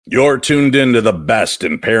You're tuned into the best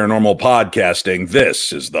in paranormal podcasting.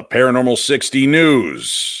 This is the Paranormal 60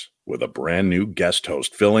 News with a brand new guest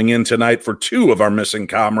host filling in tonight for two of our missing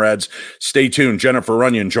comrades. Stay tuned. Jennifer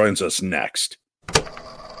Runyon joins us next.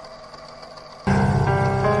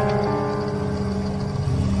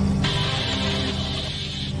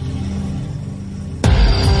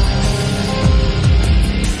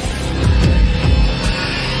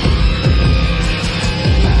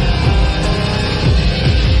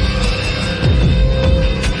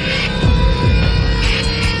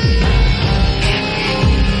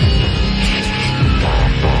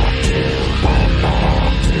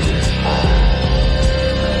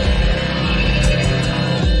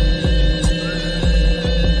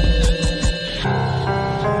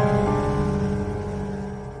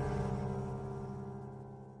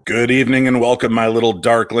 Good evening and welcome, my little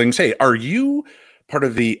darklings. Hey, are you part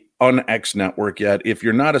of the UnX Network yet? If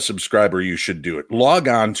you're not a subscriber, you should do it. Log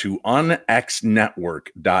on to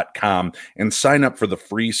unxnetwork.com and sign up for the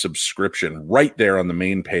free subscription right there on the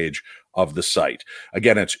main page of the site.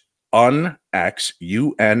 Again, it's UnX,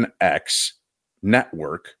 U-N-X,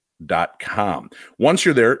 network.com. Once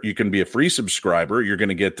you're there, you can be a free subscriber. You're going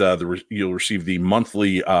to get you'll receive the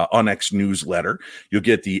monthly UnX newsletter. You'll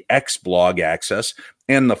get the X blog access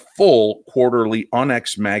and the full quarterly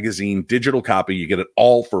UnX magazine digital copy. You get it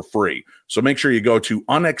all for free. So make sure you go to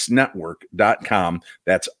unxnetwork.com.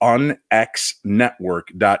 That's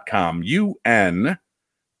unxnetwork.com.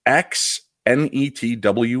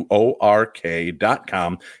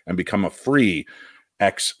 UNXNETWORK.com and become a free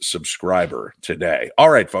X subscriber today. All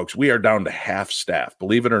right, folks, we are down to half staff.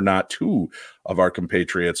 Believe it or not, two of our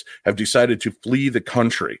compatriots have decided to flee the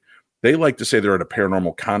country. They like to say they're at a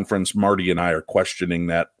paranormal conference. Marty and I are questioning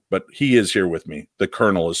that, but he is here with me. The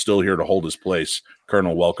Colonel is still here to hold his place.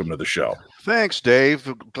 Colonel, welcome to the show. Thanks,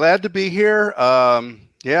 Dave. Glad to be here.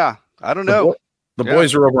 Yeah, I don't know. The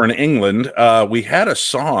boys are over in England. We had a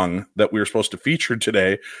song that we were supposed to feature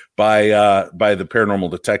today by the paranormal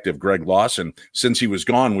detective Greg Lawson. Since he was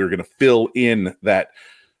gone, we were going to fill in that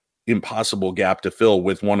impossible gap to fill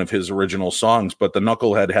with one of his original songs, but the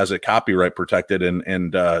knucklehead has it copyright protected, and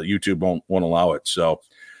YouTube won't allow it. So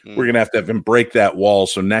we're going to have him break that wall.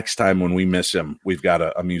 So next time when we miss him, we've got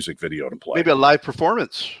a music video to play. Maybe a live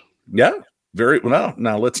performance. Yeah. Very well.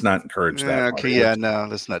 Now let's not encourage that. Okay,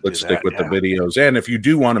 let's not. Let's stick with the videos. And if you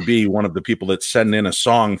do want to be one of the people that send in a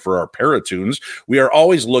song for our Paratunes, we are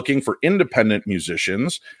always looking for independent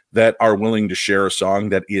musicians that are willing to share a song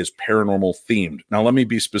that is paranormal themed. Now, let me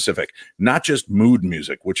be specific, not just mood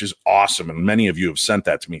music, which is awesome. And many of you have sent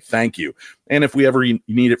that to me. Thank you. And if we ever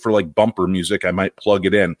need it for like bumper music, I might plug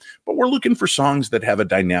it in. But we're looking for songs that have a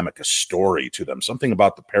dynamic, a story to them, something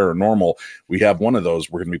about the paranormal. We have one of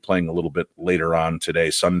those we're going to be playing a little bit later on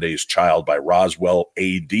today. Sunday's Child by Roswell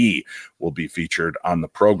A.D. will be featured on the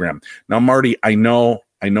program. Now, Marty, I know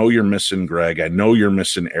you're missing Greg. I know you're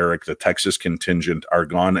missing Eric. The Texas contingent are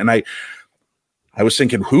gone. And I was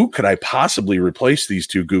thinking, who could I possibly replace these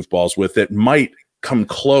two goofballs with that might come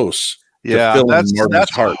close to filling Marty's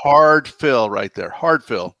heart? Hard fill right there. Hard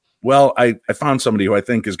fill. Well, I found somebody who I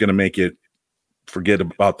think is going to make it forget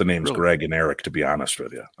about the names Greg and Eric, to be honest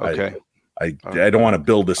with you. Okay. I don't want to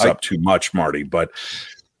build this up too much, Marty, but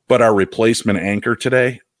our replacement anchor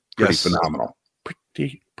today, pretty phenomenal.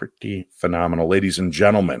 Pretty phenomenal. Ladies and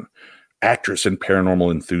gentlemen, actress and paranormal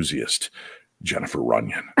enthusiast, Jennifer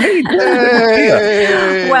Runyon. Hey.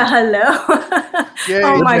 Well, hello.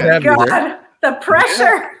 Oh my God. The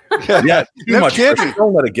pressure. Yeah, too much pressure.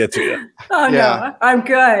 Don't let it get to you. Oh, no, I'm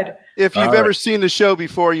good. If you've ever seen the show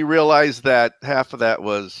before, you realize that half of that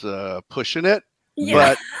was pushing it. Yeah.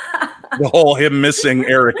 But the whole him missing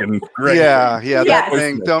Eric and Greg. Yes. That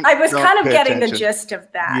thing. I was kind of getting the gist of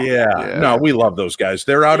that. Yeah. No, we love those guys.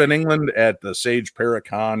 They're out in England at the Sage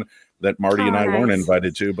Paracon that Marty and I weren't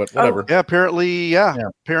invited to, but whatever. Yeah, apparently,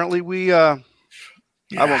 Apparently we I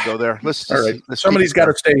won't go there. Let's somebody's got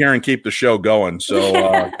to stay here and keep the show going.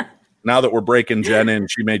 So now that we're breaking Jen in,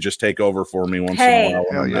 she may just take over for me once in a while.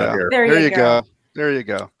 There you go. There you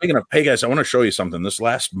go. Speaking of, hey guys, I want to show you something. This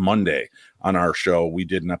last Monday on our show, we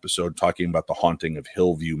did an episode talking about the haunting of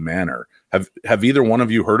Hillview Manor. Have either one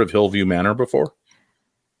of you heard of Hillview Manor before?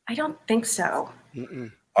 I don't think so.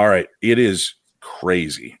 All right. It is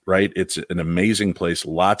crazy, right? It's an amazing place.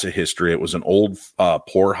 Lots of history. It was an old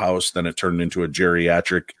poorhouse. Then it turned into a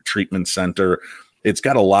geriatric treatment center. It's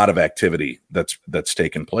got a lot of activity that's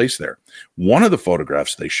taken place there. One of the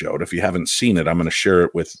photographs they showed, if you haven't seen it, I'm going to share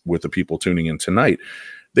it with the people tuning in tonight.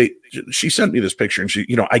 She sent me this picture, and she,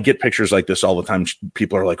 I get pictures like this all the time.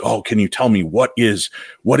 People are like, "Oh, can you tell me what is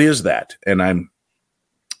that?" And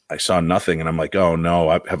I saw nothing, and I'm like, oh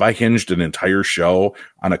no, have I hinged an entire show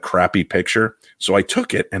on a crappy picture? So I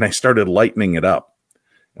took it and I started lightening it up.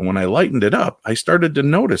 And when I lightened it up, I started to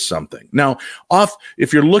notice something. Now,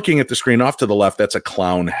 if you're looking at the screen off to the left, that's a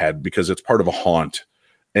clown head because it's part of a haunt.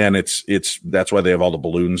 And that's why they have all the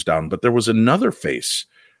balloons down. But there was another face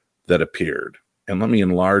that appeared. And let me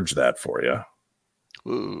enlarge that for you.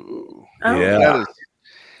 Ooh. Yeah.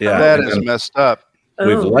 That is messed up.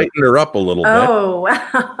 We've lightened her up a little bit. Oh,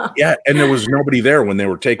 wow. Yeah, and there was nobody there when they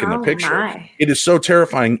were taking the picture. My. It is so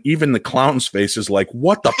terrifying. Even the clown's face is like,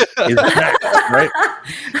 what the is that? Right?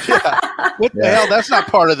 Yeah. What the hell? That's not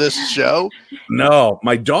part of this show. No,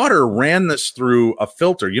 my daughter ran this through a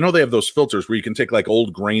filter. You know, they have those filters where you can take like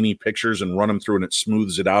old grainy pictures and run them through and it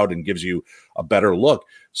smooths it out and gives you a better look.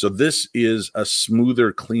 So this is a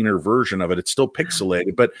smoother, cleaner version of it. It's still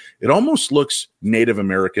pixelated, but it almost looks Native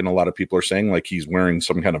American. A lot of people are saying like he's wearing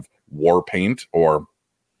some kind of war paint or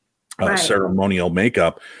ceremonial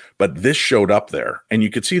makeup, but this showed up there and you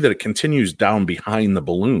could see that it continues down behind the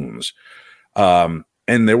balloons.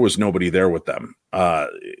 And there was nobody there with them.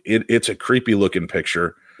 It's a creepy looking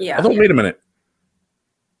picture. Yeah. Although, wait a minute.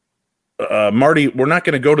 Marty, we're not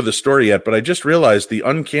going to go to the story yet, but I just realized the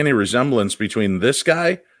uncanny resemblance between this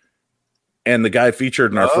guy and the guy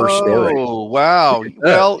featured in our first story. Oh, wow.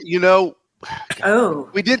 Well, you know,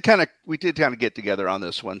 we did kind of get together on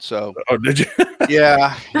this one. So, did you?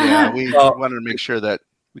 Yeah. We wanted to make sure that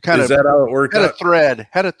we kind of that how it worked had out?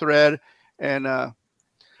 had a thread. And,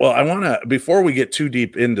 well, I want to, before we get too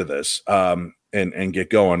deep into this, and get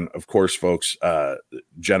going, of course, folks,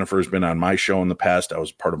 Jennifer's been on my show in the past. I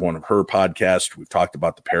was part of one of her podcasts. We've talked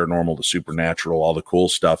about the paranormal, the supernatural, all the cool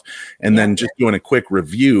stuff. And then just doing a quick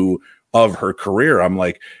review of her career, I'm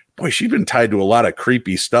like, boy, she's been tied to a lot of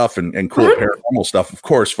creepy stuff and cool paranormal stuff. Of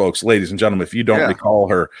course, folks, ladies and gentlemen, if you don't recall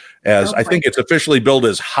her as, I think it's officially billed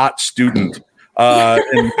as hot student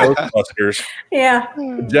in Ghostbusters. Yeah.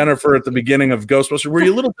 Jennifer at the beginning of Ghostbusters. Were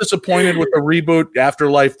you a little disappointed with the reboot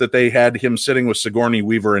Afterlife that they had him sitting with Sigourney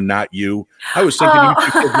Weaver and not you? I was thinking you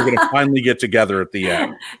two were going to finally get together at the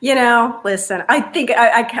end. You know, listen, I think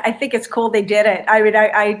it's cool they did it. I mean,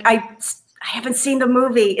 I haven't seen the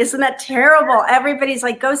movie. Isn't that terrible? Everybody's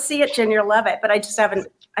like, go see it, Jen, you'll love it. But I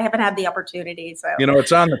haven't had the opportunity. So you know,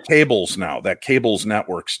 it's on the cables now. That cables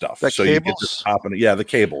network stuff. That so cables? You get to hop in it. Yeah, the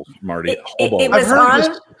cables, Marty. It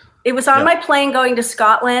was on my plane going to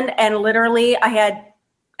Scotland, and literally I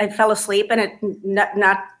fell asleep, and it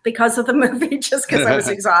not because of the movie, just because I was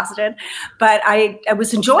exhausted. But I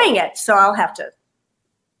was enjoying it, so I'll have to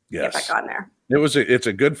get back on there. It's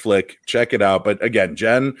a good flick. Check it out. But again,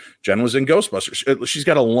 Jen was in Ghostbusters. She's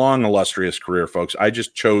got a long, illustrious career, folks. I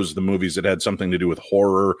just chose the movies that had something to do with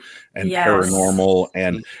horror and paranormal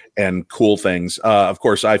and cool things. Of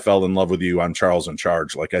course, I fell in love with you on Charles in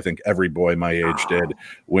Charge, like I think every boy my age did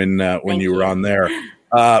when you were on there.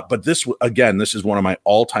 But this is one of my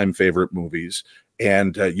all-time favorite movies.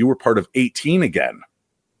 And you were part of 18 again.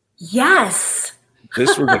 Yes.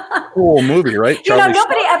 This was a cool movie, right?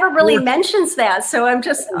 Nobody ever really mentions that, so I'm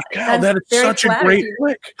just. That is such a great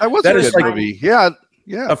flick. That was a good movie. Yeah.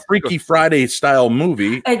 A Freaky Friday style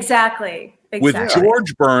movie. Exactly. With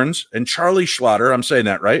George Burns and Charlie Schlatter. I'm saying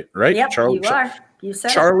that right? Right? Yep, you are. You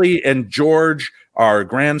said Charlie and George are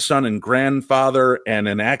grandson and grandfather, and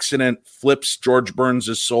an accident flips George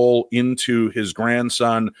Burns' soul into his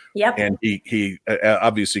grandson. Yep. And he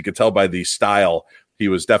obviously could tell by the style. He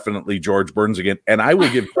was definitely George Burns again. And I will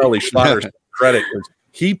give Charlie Schlatter credit because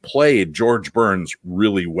he played George Burns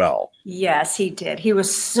really well. Yes, he did. He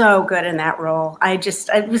was so good in that role.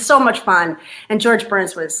 It was so much fun. And George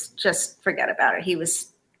Burns was just, forget about it. He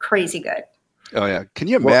was crazy good. Oh, yeah. Can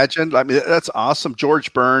you imagine? I mean, that's awesome.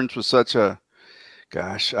 George Burns was such a,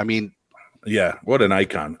 yeah, what an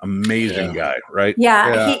icon. Amazing guy, right?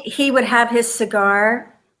 Yeah. He would have his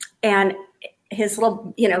cigar and his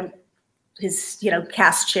little, his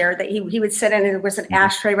cast chair that he would sit in, and there was an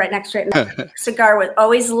ashtray right next to it, and the cigar was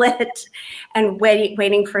always lit and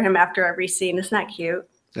waiting for him after every scene. Isn't that cute?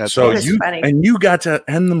 That's so funny. And you got to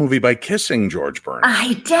end the movie by kissing George Burns.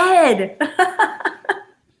 I did.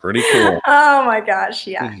 Pretty cool. Oh my gosh,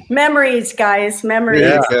 yeah. Memories, guys, memories.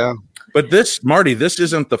 Yeah. But Marty, this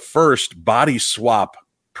isn't the first body swap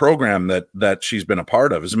program that she's been a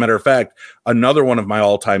part of. As a matter of fact, another one of my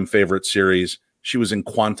all-time favorite series, she was in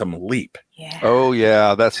Quantum Leap. Yeah. Oh,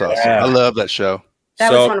 yeah. That's awesome. I love that show.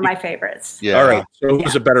 That was one of my favorites. Yeah. All right. So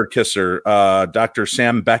who's a better kisser, Dr.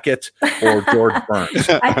 Sam Beckett or George Burns?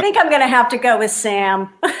 I think I'm going to have to go with Sam.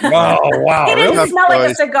 Oh, wow. He didn't smell like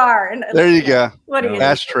a cigar. There you go. What do you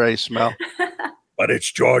ashtray smell. But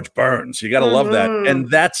it's George Burns. You got to love that. And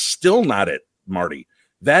that's still not it, Marty.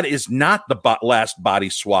 That is not the last body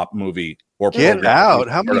swap movie. Or Get out.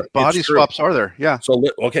 How many body swaps are there? Yeah. So,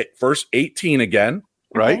 okay, first 18 again.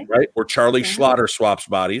 Right. Where Charlie Schlatter swaps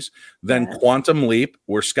bodies. Then Quantum Leap,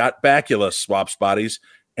 where Scott Bakula swaps bodies.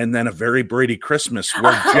 And then A Very Brady Christmas,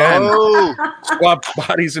 where Jen swaps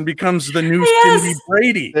bodies and becomes the new Cindy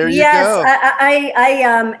Brady. There you go.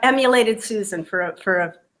 I emulated Susan for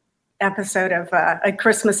a episode of a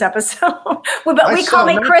Christmas episode, but we call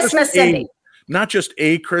me Christmas Cindy. Not just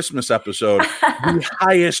a Christmas episode, the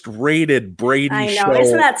highest rated Brady show.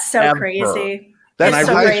 Isn't that so ever. Crazy? And I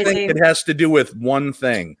really think it has to do with one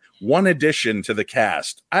thing, one addition to the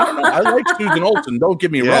cast. I don't know. I like Susan Olsen. Don't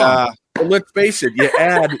get me wrong. But let's face it, you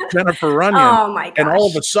add Jennifer Runyon, and all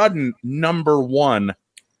of a sudden, number one,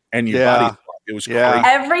 and you body swap. It was crazy.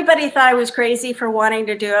 Everybody thought I was crazy for wanting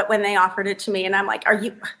to do it when they offered it to me, and I'm like,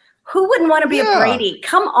 who wouldn't want to be a Brady?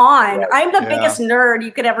 Come on. I'm the biggest nerd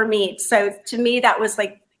you could ever meet. So to me, that was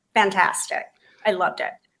like fantastic. I loved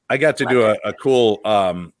it. I got to do a cool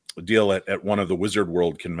deal at one of the Wizard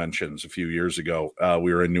World conventions a few years ago.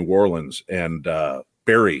 We were in New Orleans, and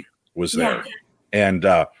Barry was there. And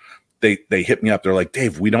they hit me up. They're like,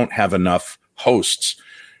 Dave, we don't have enough hosts.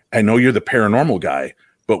 I know you're the paranormal guy,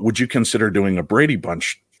 but would you consider doing a Brady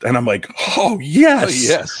Bunch? And I'm like, oh, yes.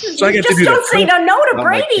 So I get to do don't say no to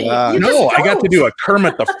Brady. I got to do a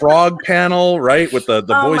Kermit the Frog panel, right? With the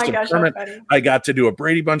voice of Kermit. I got to do a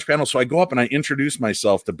Brady Bunch panel. So I go up and I introduce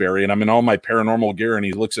myself to Barry, and I'm in all my paranormal gear. And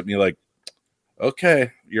he looks at me like, okay,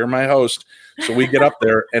 you're my host. So we get up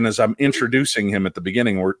there. And as I'm introducing him at the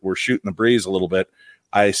beginning, we're shooting the breeze a little bit.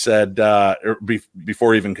 I said,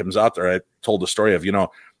 before he even comes out there, I told the story of,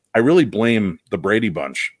 I really blame the Brady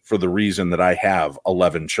Bunch for the reason that I have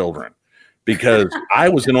 11 children, because I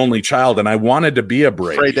was an only child and I wanted to be a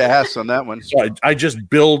Brady. Afraid to ask on that one. So I just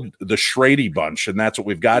build the Schrady Bunch, and that's what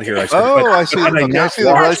we've got here. I said, I see. I see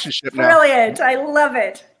the relationship now. Brilliant. I love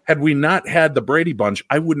it. Had we not had the Brady Bunch,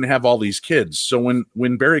 I wouldn't have all these kids. So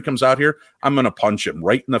when Barry comes out here, I'm going to punch him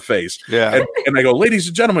right in the face. Yeah. And I go, ladies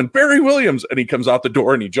and gentlemen, Barry Williams. And he comes out the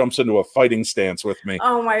door and he jumps into a fighting stance with me.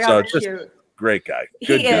 Oh, my God. So cute. Great guy.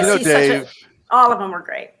 Good guy. Dave. All of them were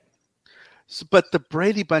great. But the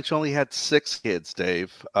Brady Bunch only had 6 kids,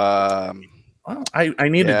 Dave. Well, I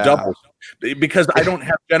need a double because I don't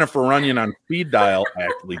have Jennifer Runyon on speed dial. I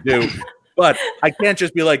actually do. But I can't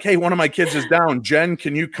just be like, hey, one of my kids is down. Jen,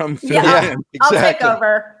 can you come fill in? Exactly. I'll take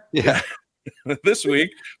over. Yeah. This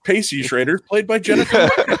week, Pacey Schrader, played by Jennifer.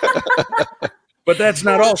 But that's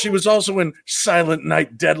not all. She was also in Silent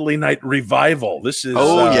Night, Deadly Night Revival. This is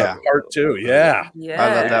part 2. Yeah.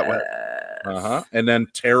 I love that one. And then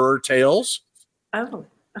Terror Tales. Oh,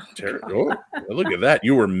 look at that.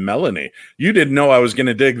 You were Melanie. You didn't know I was going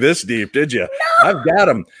to dig this deep, did you? No. I've got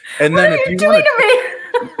them. And then if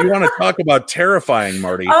you want to talk about terrifying,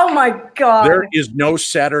 Marty. Oh, my God. There is no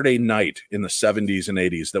Saturday night in the 70s and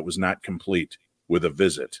 80s that was not complete with a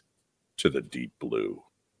visit to the deep blue.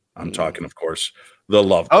 I'm talking, of course, the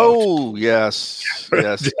Love Boat. Oh, yes.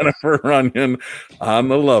 Jennifer Runyon on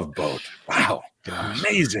the Love Boat. Wow.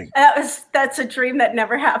 Amazing. That's a dream that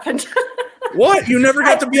never happened. What? You never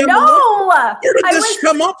got to be on the Love Boat? Where did this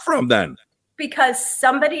come up from then? Because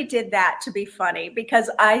somebody did that to be funny. Because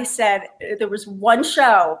I said there was one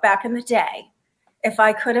show back in the day. If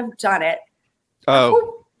I could have done it.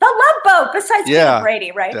 Oh. The Love Boat, besides Peter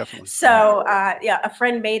Brady, right? Definitely. So, a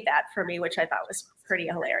friend made that for me, which I thought was pretty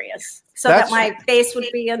hilarious. So that my face would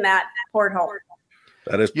be in that porthole.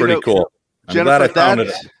 That is pretty cool. I'm Jennifer, glad I found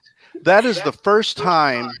it. That is the first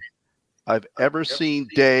time I've ever seen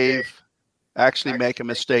Dave actually make a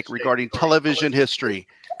mistake regarding television history.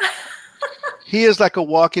 He is like a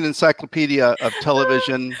walking encyclopedia of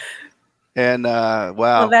television. And wow,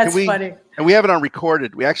 well, that's funny. And we have it on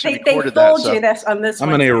recorded. We actually recorded that. They told you this on this. I'm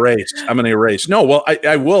going to erase. No, well,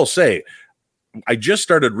 I will say, I just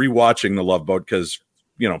started rewatching The Love Boat because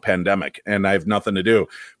pandemic, and I have nothing to do.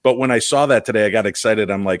 But when I saw that today, I got excited.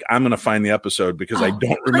 I'm like, I'm going to find the episode because I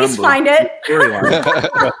don't remember. Please find it.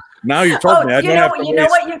 Now you told me. You know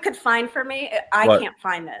what you could find for me? I can't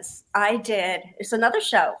find this. I did. It's another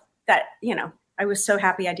show that I was so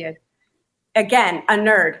happy I did. Again, a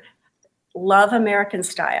nerd. Love American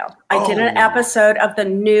Style. I did an episode of the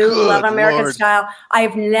new Love American Style.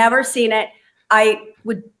 I've never seen it. I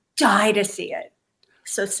would die to see it.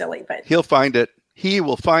 So silly, but he'll find it. He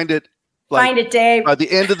will find it. Find it, Dave. By the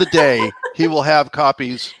end of the day, he will have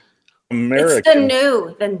copies. It's the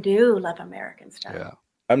new Love American Style. Yeah.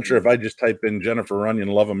 I'm sure if I just type in Jennifer Runyon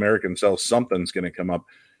Love American Style, something's going to come up.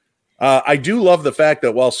 I do love the fact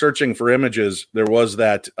that while searching for images, there was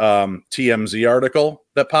that TMZ article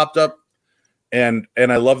that popped up. And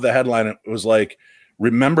I love the headline. It was like,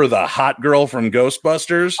 remember the hot girl from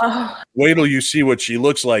Ghostbusters? Oh. Wait till you see what she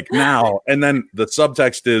looks like now. And then the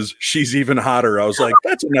subtext is, she's even hotter. I was like,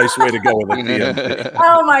 that's a nice way to go with it.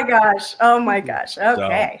 Oh my gosh.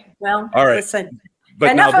 Okay. So, well, all right. Listen,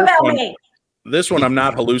 but enough about me. This one, I'm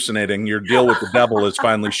not hallucinating. Your deal with the devil is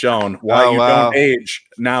finally shown. Why don't age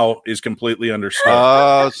now is completely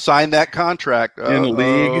understood. Sign that contract.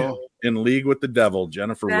 In league with the devil,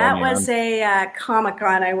 Jennifer. That was a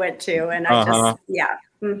Comic-Con I went to, and I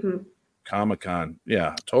Comic-Con,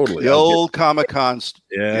 yeah, totally. The old Comic-Cons.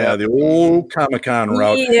 Yeah, the old Comic-Con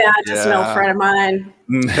route. Yeah, just an old friend of mine.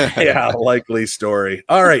 Yeah, likely story.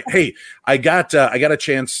 All right, hey, I got a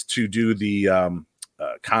chance to do the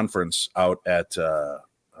conference out at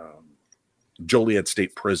Joliet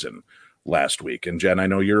State Prison last week. And Jen, I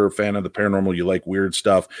know you're a fan of the paranormal. You like weird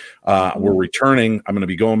stuff. We're returning. I'm going to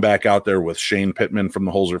be going back out there with Shane Pittman from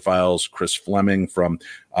the Holzer Files, Chris Fleming from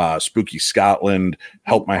Spooky Scotland,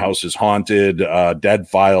 Help My House is Haunted, Dead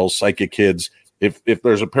Files, Psychic Kids. If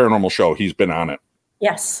there's a paranormal show, he's been on it.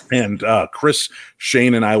 Yes. And Chris,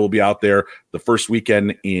 Shane, and I will be out there the first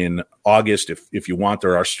weekend in August. If you want,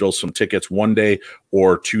 there are still some tickets, 1-day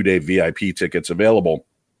or 2-day VIP tickets available.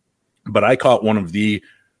 But I caught one of the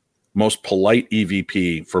most polite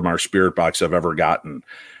EVP from our spirit box I've ever gotten.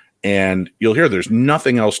 And you'll hear there's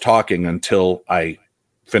nothing else talking until I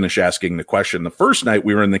finish asking the question. The first night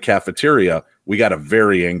we were in the cafeteria, we got a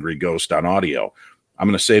very angry ghost on audio. I'm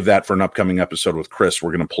going to save that for an upcoming episode with Chris.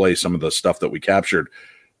 We're going to play some of the stuff that we captured.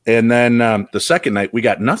 And then the second night, we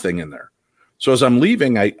got nothing in there. So as I'm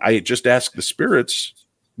leaving, I just asked the spirits,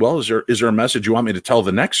 well, is there a message you want me to tell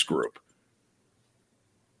the next group?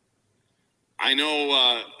 I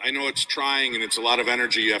know it's trying and it's a lot of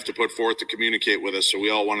energy you have to put forth to communicate with us. So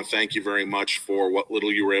we all want to thank you very much for what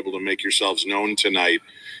little you were able to make yourselves known tonight.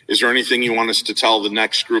 Is there anything you want us to tell the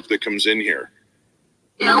next group that comes in here?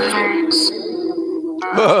 No thanks.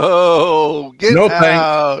 Oh, get no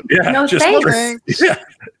out. Thanks. Yeah, no thanks. Yeah.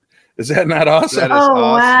 Is that not awesome? That is awesome.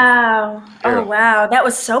 Wow. Oh, wow. That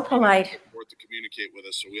was so polite. To communicate with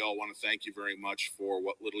us. So we all want to thank you very much for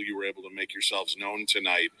what little you were able to make yourselves known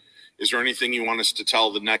tonight. Is there anything you want us to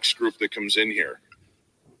tell the next group that comes in here?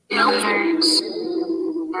 No thanks.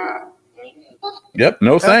 Yep,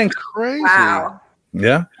 no thanks. Crazy. Wow.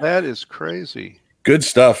 Yeah. That is crazy. Good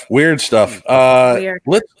stuff. Weird stuff. Weird.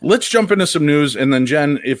 Let's jump into some news. And then,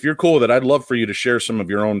 Jen, if you're cool with it, I'd love for you to share some of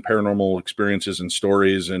your own paranormal experiences and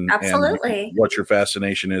stories and what your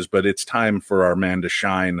fascination is. But it's time for our man to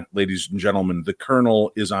shine. Ladies and gentlemen, the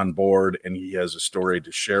Colonel is on board and he has a story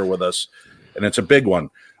to share with us. And it's a big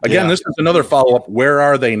one. Again, This is another follow-up. Where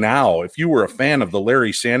are they now? If you were a fan of the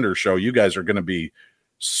Larry Sanders Show, you guys are going to be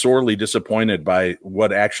sorely disappointed by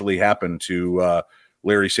what actually happened to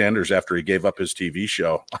Larry Sanders after he gave up his TV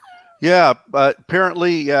show. Yeah, but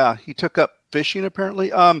apparently, he took up fishing. Apparently,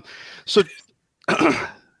 so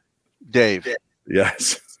Dave.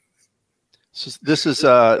 Yes. This is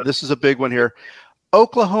a big one here.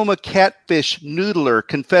 Oklahoma catfish noodler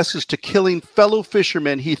confesses to killing fellow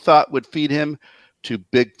fishermen he thought would feed him to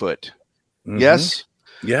Bigfoot. Mm-hmm. Yes.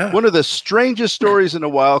 Yeah. One of the strangest stories in a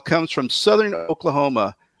while comes from southern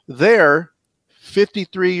Oklahoma. There,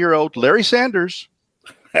 53-year-old Larry Sanders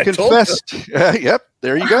confessed. Yep,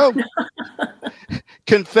 there you go.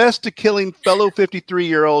 Confessed to killing fellow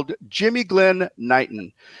 53-year-old Jimmy Glenn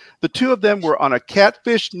Knighton. The two of them were on a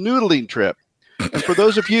catfish noodling trip. And for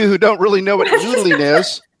those of you who don't really know what noodling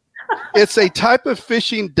is, it's a type of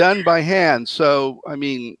fishing done by hand. So, I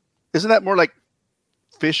mean, isn't that more like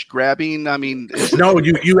fish grabbing? I mean, no,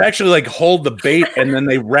 you actually like hold the bait and then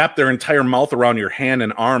they wrap their entire mouth around your hand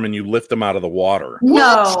and arm and you lift them out of the water.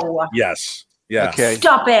 No. Yes. Yeah. Okay.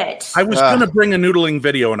 Stop it. I was going to bring a noodling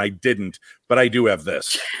video and I didn't, but I do have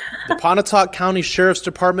this. The Pontotoc County Sheriff's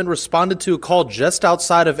Department responded to a call just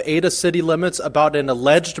outside of Ada city limits about an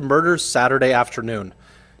alleged murder Saturday afternoon.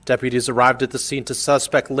 Deputies arrived at the scene to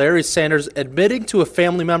suspect Larry Sanders admitting to a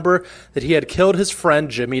family member that he had killed his friend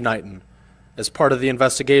Jimmy Knighton. As part of the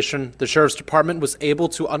investigation, the Sheriff's Department was able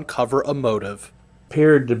to uncover a motive.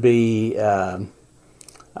 Appeared to be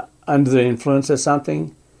under the influence of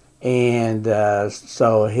something. And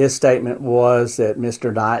so his statement was that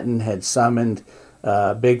Mr. Knighton had summoned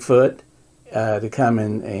Bigfoot to come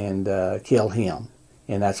in and kill him.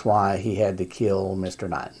 And that's why he had to kill Mr.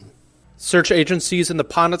 Knighton. Search agencies in the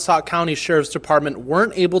Pontotoc County Sheriff's Department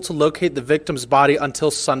weren't able to locate the victim's body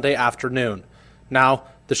until Sunday afternoon. Now,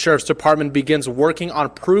 the Sheriff's Department begins working on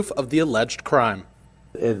proof of the alleged crime.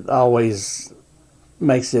 It always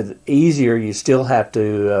makes it easier. You still have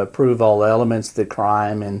to prove all the elements of the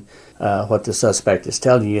crime and what the suspect is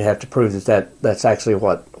telling you. You have to prove that's actually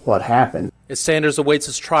what happened. As Sanders awaits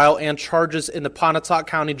his trial and charges in the Pontotoc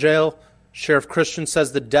County Jail, Sheriff Christian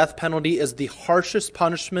says the death penalty is the harshest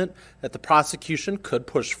punishment that the prosecution could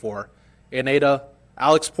push for. In Ada,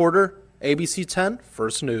 Alex Porter, ABC 10,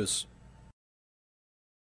 First News.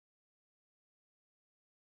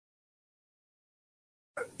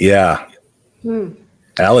 Yeah.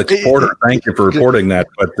 Alex Porter, thank you for reporting that.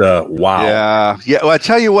 But wow. Yeah. Well, I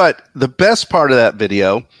tell you what, the best part of that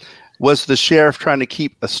video was the sheriff trying to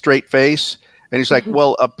keep a straight face. And he's like,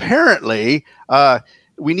 well, apparently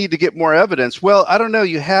we need to get more evidence. Well, I don't know.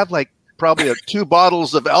 You have like probably 2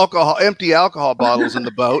 bottles of alcohol, empty alcohol bottles in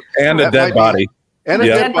the boat. And a dead body. And a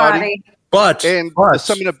dead body. But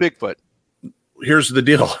summon a Bigfoot. Here's the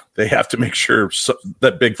deal. They have to make sure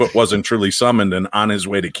that Bigfoot wasn't truly summoned and on his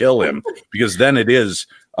way to kill him, because then it is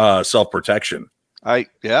self-protection. I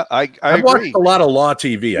I've agree. watched a lot of law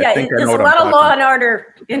TV. Yeah, I think there's I know a what lot I'm of law and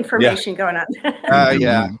order information going on.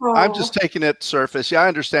 Yeah. Oh. I'm just taking it surface. Yeah, I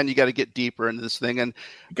understand you got to get deeper into this thing. And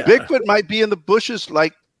Bigfoot might be in the bushes,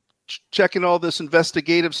 like checking all this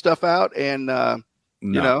investigative stuff out. And,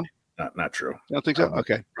 you know. Not true. I don't think so?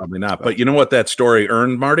 Okay. Probably not. But you know what that story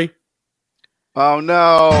earned, Marty? Oh,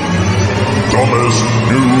 no. Dumbest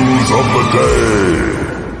news of the day.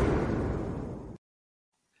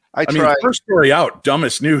 I mean, first story out,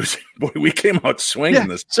 dumbest news. Boy, we came out swinging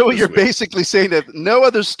this. So this you're week. Basically saying that no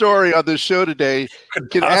other story on this show today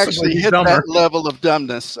can actually hit that level of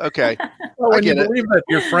dumbness. Okay. Well, when you believe that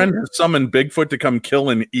your friend has summoned Bigfoot to come kill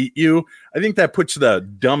and eat you, I think that puts the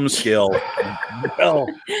dumb scale. Well,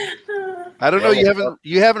 I don't know.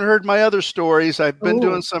 You haven't heard my other stories. I've been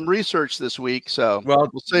doing some research this week, so we'll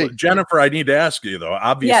see. Jennifer, I need to ask you though.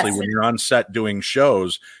 Obviously, when you're on set doing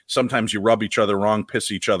shows, sometimes you rub each other wrong,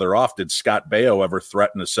 piss each other off. Did Scott Baio ever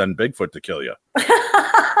threaten to send Bigfoot to kill you?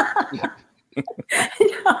 No.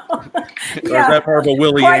 Or is that more of a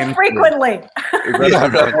Willie Quite Ames? frequently. Is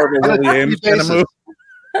that more of a Willie Ames kind of move?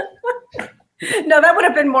 No, that would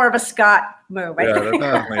have been more of a Scott move. Yeah, that's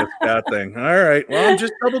definitely a Scott thing. All right. Well, I'm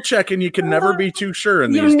just double checking. You can never be too sure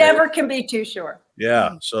in these days. You never can be too sure.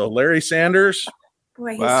 Yeah. So Larry Sanders.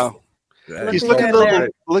 Boy, he's looking a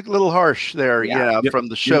little harsh there. Yeah, from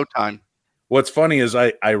the Showtime. What's funny is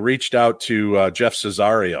I reached out to Jeff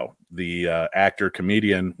Cesario, the actor,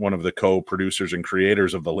 comedian, one of the co-producers and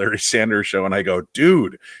creators of the Larry Sanders Show, and I go,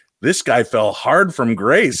 dude, this guy fell hard from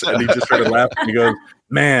grace. And he just started laughing. He goes,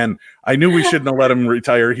 man, I knew we shouldn't have let him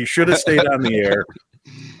retire. He should have stayed on the air.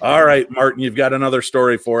 All right, Martin, you've got another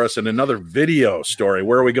story for us and another video story.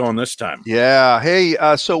 Where are we going this time? Yeah. Hey,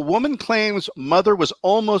 so woman claims mother was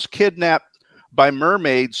almost kidnapped by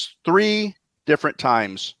mermaids 3 different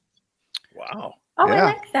times. Wow. Oh, yeah. I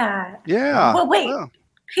like that. Yeah. Well, wait,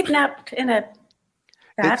 kidnapped in a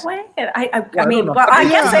bad way? I mean, I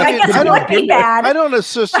guess it would be bad. I don't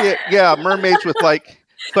associate, mermaids with like,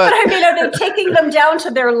 but I mean, are they taking them down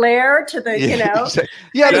to their lair to the, you know?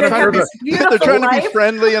 Yeah, they're trying to be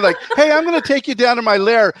friendly and like, hey, I'm going to take you down to my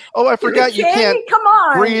lair. Oh, I forgot you can't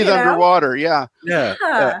breathe underwater. Yeah.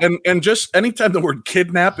 And just anytime the word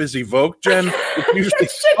kidnap is evoked, Jen, it's usually,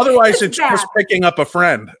 otherwise it's just picking up a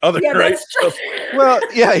friend. Right? Well,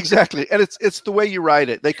 yeah, exactly. And it's the way you write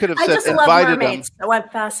it. They could have said invited them. So I'm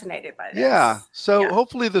fascinated by this. Yeah. So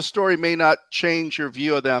hopefully the story may not change your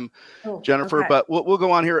view of them, Jennifer, but we'll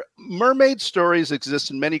go on here. Mermaid stories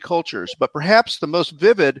exist in many cultures, but perhaps the most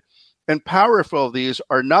vivid and powerful of these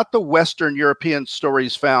are not the Western European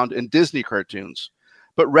stories found in Disney cartoons,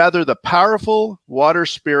 but rather the powerful water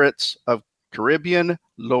spirits of Caribbean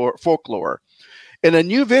folklore. In a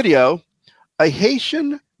new video, a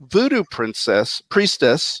Haitian voodoo priestess,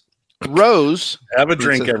 Rose. Have a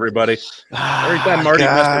drink, everybody. Every time Marty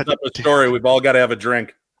messes up a story, we've all got to have a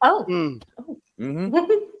drink. Oh.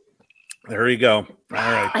 There you go. All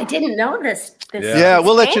right. I didn't know this. Yeah,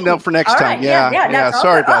 we'll let you know for next time. Right. Yeah.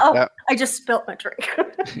 Sorry about that. I just spilt my drink.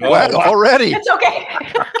 Already? It's okay.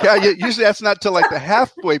 Yeah, usually that's not till like the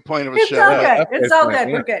halfway point of a show. It's all good. It's all good.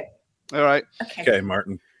 We're good. All right. Okay,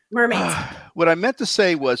 Martin. Mermaids. What I meant to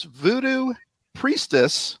say was voodoo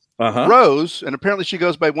priestess Rose, and apparently she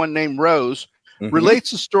goes by one name Rose,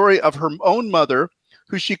 relates the story of her own mother,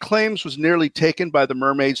 who she claims was nearly taken by the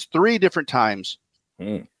mermaids 3 different times.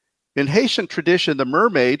 In Haitian tradition, the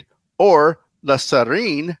mermaid, or la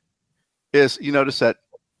sirene, is, you notice that?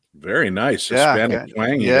 Very nice. Hispanic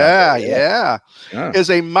twang. Is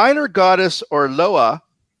a minor goddess or loa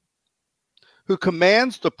who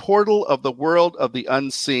commands the portal of the world of the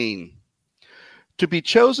unseen. To be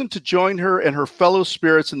chosen to join her and her fellow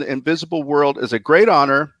spirits in the invisible world is a great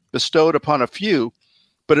honor bestowed upon a few,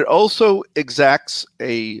 but it also exacts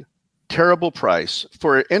a terrible price.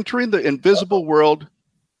 For entering the invisible world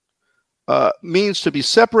means to be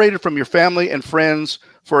separated from your family and friends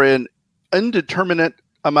for an indeterminate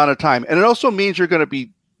amount of time. And it also means you're going to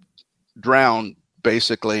be drowned,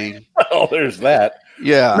 basically. Oh, there's that.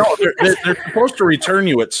 Yeah. No, they're supposed to return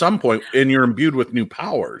you at some point, and you're imbued with new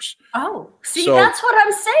powers. Oh, see, that's what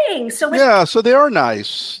I'm saying. So they are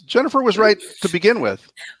nice. Jennifer was right to begin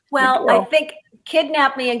with. Well, I think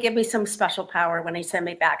kidnap me and give me some special power when they send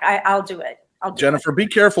me back. I'll do it. Jennifer, be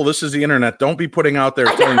careful. This is the internet. Don't be putting out there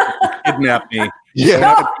telling people to kidnap me.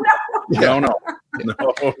 Yeah. No.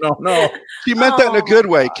 She meant that in a good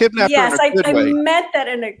way. Kidnap her in a good way. I meant that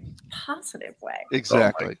in a positive way.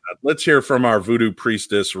 Exactly. Oh, let's hear from our voodoo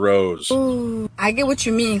priestess, Rose. Ooh, I get what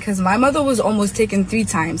you mean, because my mother was almost taken 3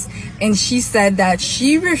 times, and she said that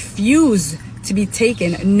she refused to be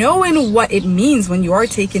taken, knowing what it means when you are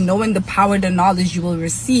taken, knowing the power, the knowledge you will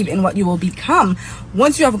receive, and what you will become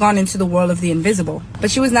once you have gone into the world of the invisible.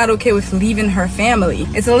 But she was not okay with leaving her family.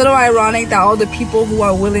 It's a little ironic that all the people who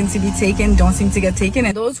are willing to be taken don't seem to get taken,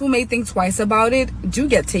 and those who may think twice about it do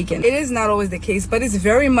get taken. It is not always the case, but it's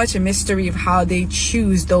very much a mystery of how they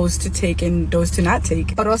choose those to take and those to not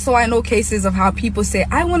take. But also I know cases of how people say,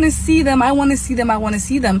 I want to see them, I want to see them, I want to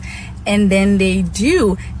see them, and then they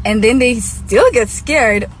do, and then they still get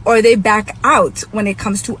scared, or they back out when it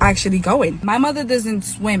comes to actually going. My mother doesn't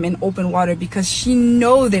swim in open water because she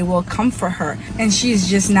knows they will come for her, and she's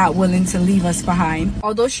just not willing to leave us behind.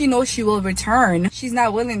 Although she knows she will return, she's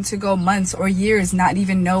not willing to go months or years not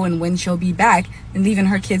even knowing when she'll be back and leaving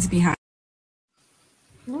her kids behind.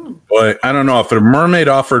 Boy, I don't know if a mermaid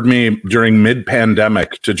offered me during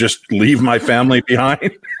mid-pandemic to just leave my family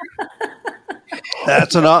behind.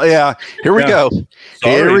 That's yeah. Here we go.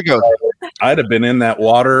 Here we go. I'd have been in that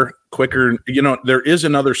water quicker. You know, there is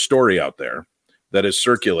another story out there that is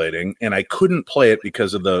circulating, and I couldn't play it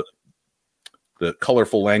because of the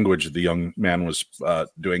colorful language the young man was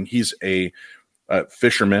doing. He's a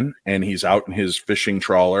fisherman, and he's out in his fishing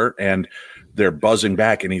trawler, and they're buzzing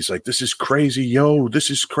back, and he's like, "This is crazy, yo! This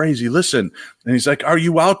is crazy. Listen!" And he's like, "Are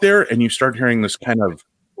you out there?" And you start hearing this kind of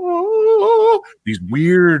these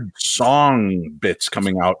weird song bits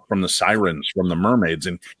coming out from the sirens from the mermaids,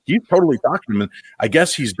 and he's totally talking to them. And I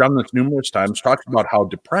guess he's done this numerous times, talked about how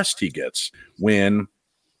depressed he gets when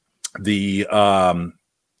the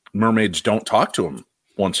mermaids don't talk to him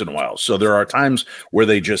once in a while. So there are times where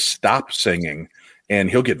they just stop singing, and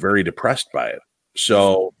he'll get very depressed by it.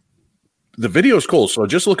 So the video is cool. So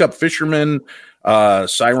just look up fisherman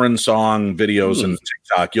siren song videos and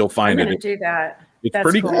TikTok. You'll find I'm it. Do that. It's That's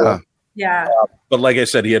pretty cool. Yeah. But like I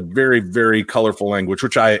said, he had very, very colorful language,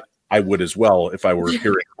 which I would as well if I were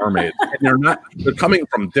hearing mermaids. And they're coming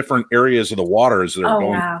from different areas of the water as they're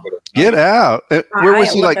going. Wow. Get out. Where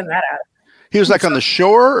was he? Like, he was like on the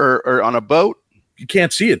shore or on a boat? You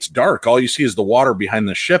can't see. It's dark. All you see is the water behind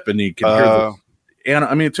the ship, and you can hear and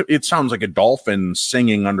I mean, it sounds like a dolphin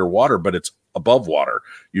singing underwater, but it's above water.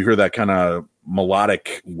 You hear that kind of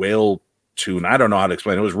melodic whale tune. I don't know how to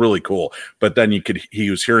explain it. It was really cool. But then he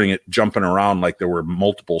was hearing it jumping around like there were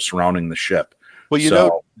multiple surrounding the ship. Well, you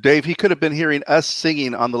know, Dave, he could have been hearing us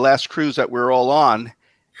singing on the last cruise that we're all on.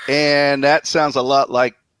 And that sounds a lot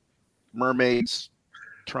like mermaids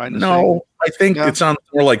trying to sing. I think it sounds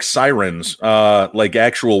more like sirens, like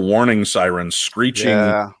actual warning sirens,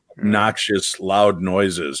 screeching, noxious, loud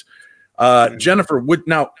noises. Jennifer,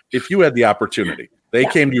 if you had the opportunity, they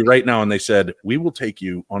came to you right now and they said, "We will take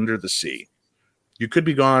you under the sea. You could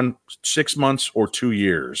be gone 6 months or 2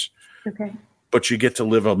 years. Okay. But you get to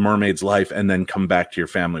live a mermaid's life and then come back to your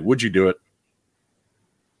family." Would you do it?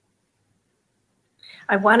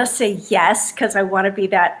 I want to say yes, because I want to be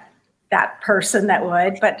that person that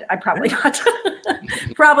would, but I probably not.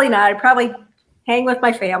 Probably not. I'd probably hang with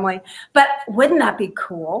my family. But wouldn't that be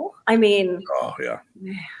cool? I mean, oh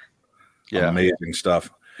yeah, amazing stuff.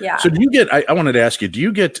 Yeah. So do you get? I wanted to ask you: do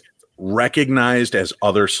you get recognized as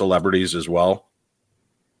other celebrities as well?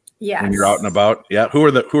 Yes. When you're out and about, yeah. Who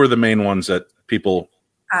are the main ones that people?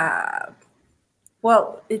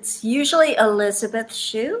 Well, it's usually Elizabeth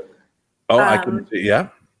Shue. Oh, I can. Yeah.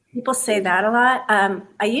 People say that a lot.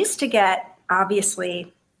 I used to get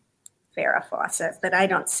obviously Farrah Fawcett, but I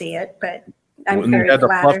don't see it. But I'm very flattered.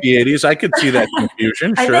 The fluffy 80s. I could see that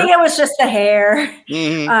confusion. I think it was just the hair.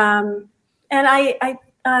 Mm-hmm. And I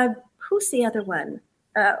who's the other one?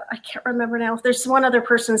 I can't remember now. There's one other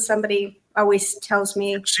person somebody always tells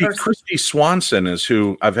me. See, Christy Swanson is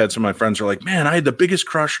who I've had some of my friends are like, man, I had the biggest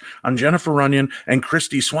crush on Jennifer Runyon and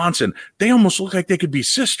Christy Swanson. They almost look like they could be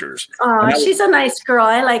sisters. Oh, she's a nice girl.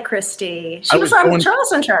 I like Christy. She was on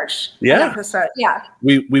Charles in Charge. Yeah. Yeah.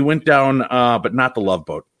 We went down, but not the Love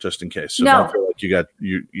Boat, just in case. So don't feel like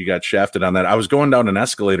you got shafted on that. I was going down an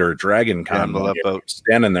escalator at Dragon Con, the Love Boat,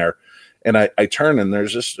 standing there. And I turn and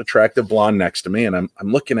there's this attractive blonde next to me, and I'm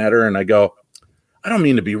looking at her and I go, I don't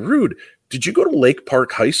mean to be rude. Did you go to Lake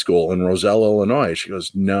Park High School in Roselle, Illinois? She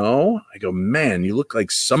goes, no. I go, man, you look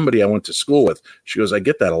like somebody I went to school with. She goes, I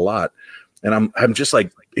get that a lot. And I'm just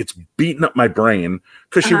like, it's beating up my brain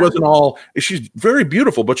because she wasn't all, she's very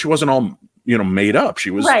beautiful, but she wasn't all, made up.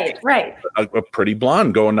 She was right. A pretty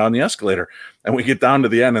blonde going down the escalator. And we get down to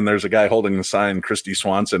the end and there's a guy holding the sign, Christy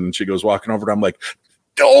Swanson. And she goes walking over to, I'm like,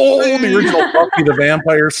 oh, the original Buffy the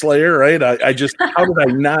Vampire Slayer, right? I just, how did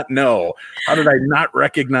I not know? How did I not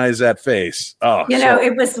recognize that face? Oh,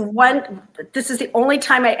 it was this is the only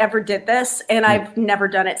time I ever did this, and I've never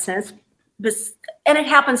done it since. And it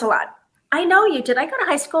happens a lot. I know you. Did I go to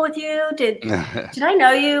high school with you? Did I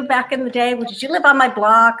know you back in the day? Did you live on my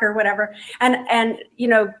block or whatever? And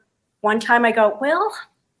one time I go, well,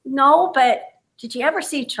 no, but did you ever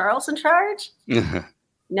see Charles in Charge?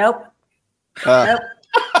 Nope. Nope.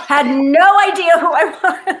 Had no idea who I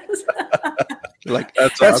was. Like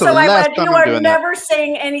that's so I went, you are never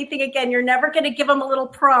saying anything again. You're never going to give them a little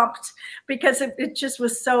prompt because it just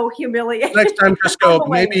was so humiliating. Next time, just go,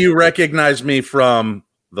 maybe you recognize me from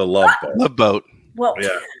the Love Boat. Love Boat. Well,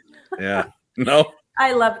 yeah. No.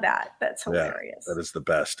 I love that. That's hilarious. Yeah, that is the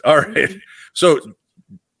best. All right. So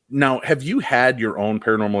now, have you had your own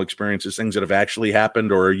paranormal experiences, things that have actually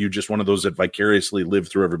happened, or are you just one of those that vicariously live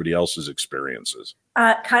through everybody else's experiences?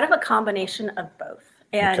 Kind of a combination of both.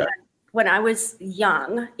 And when I was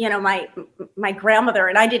young, my grandmother,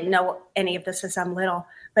 and I didn't know any of this as I'm little,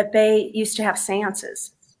 but they used to have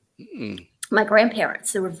seances. My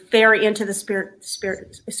grandparents, they were very into the spirit,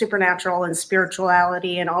 supernatural and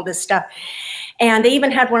spirituality and all this stuff. And they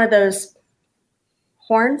even had one of those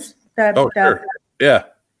horns. Sure. Yeah.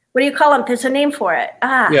 What do you call them? There's a name for it.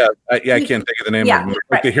 I can't think of the name of them.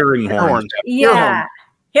 Like the hearing horns. Yeah.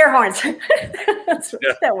 Hair horns.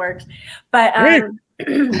 That works. But, I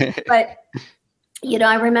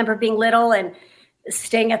remember being little and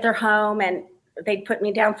staying at their home, and they'd put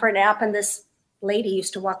me down for a nap, and this lady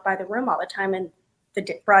used to walk by the room all the time in the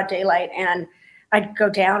broad daylight, and I'd go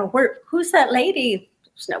down, who's that lady?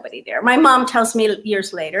 There's nobody there. My mom tells me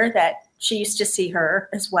years later that she used to see her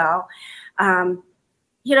as well. I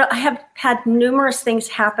have had numerous things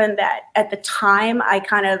happen that at the time I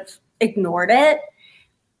kind of ignored it.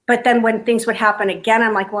 But then when things would happen again,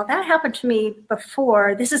 I'm like, well, that happened to me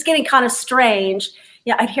before. This is getting kind of strange.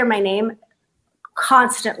 Yeah, I'd hear my name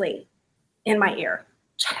constantly in my ear,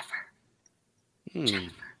 Jennifer.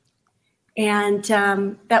 And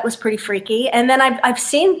that was pretty freaky. And then I've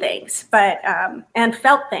seen things, and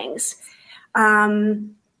felt things.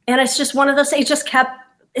 And it's just one of those,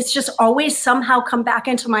 it's just always somehow come back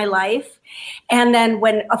into my life. And then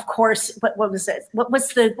when, of course, what was it? What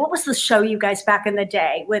was the show you guys back in the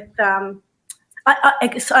day with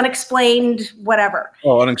Unexplained whatever?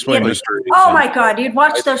 Oh, Unexplained Mysteries. Oh my God, you'd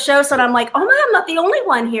watch those shows, and I'm like, oh man, I'm not the only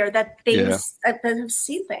one here that have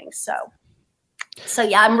seen things. So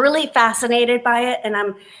yeah, I'm really fascinated by it,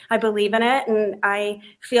 and I believe in it, and I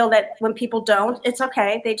feel that when people don't, it's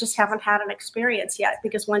okay. They just haven't had an experience yet,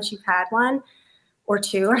 because once you've had one, or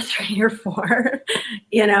two, or three, or four,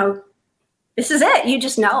 this is it. You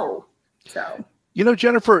just know. So.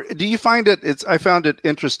 Jennifer, do you find I found it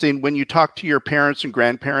interesting when you talk to your parents and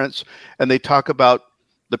grandparents and they talk about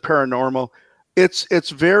the paranormal, it's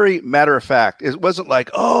very matter of fact. It wasn't like,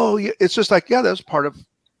 oh, it's just like, yeah, that's part of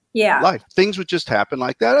life. Things would just happen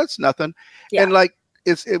like that. That's nothing. Yeah. And like,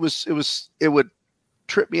 it would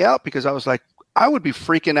trip me out, because I was like, I would be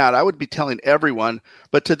freaking out. I would be telling everyone,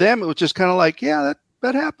 but to them, it was just kind of like, yeah,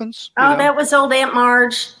 that happens. That was old Aunt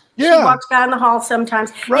Marge. Yeah. She walks by in the hall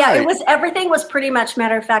sometimes. Right. Yeah, everything was pretty much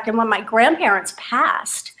matter of fact. And when my grandparents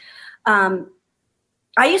passed, I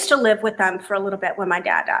used to live with them for a little bit when my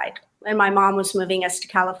dad died, and my mom was moving us to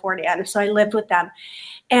California. And so I lived with them,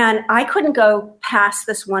 and I couldn't go past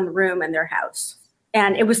this one room in their house.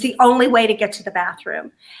 And it was the only way to get to the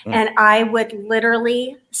bathroom. And I would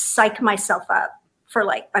literally psych myself up for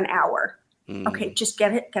like an hour. Okay, just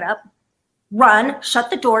get up, run, shut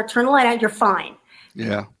the door, turn the light out, you're fine.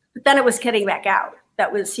 Yeah. But then it was getting back out.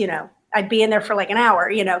 That was, I'd be in there for like an hour,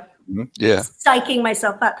 psyching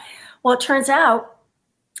myself up. Well, it turns out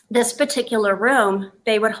this particular room,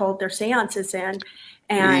 they would hold their seances in.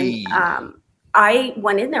 And I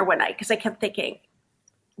went in there one night because I kept thinking,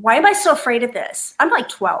 why am I so afraid of this? I'm like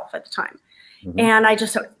 12 at the time. Mm-hmm. And I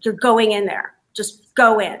just, you're going in there, just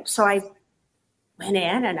go in. So I went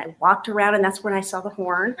in and I walked around, and that's when I saw the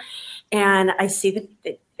horn. And I see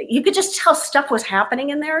that you could just tell stuff was happening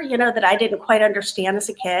in there, you know, that I didn't quite understand as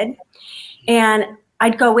a kid. And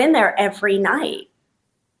I'd go in there every night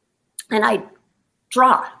and I'd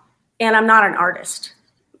draw. And I'm not an artist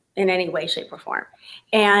in any way, shape, or form.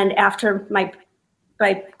 And after my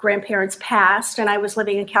grandparents passed and I was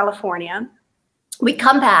living in California, we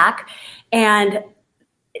come back and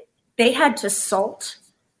they had to salt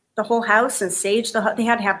the whole house and sage the house. They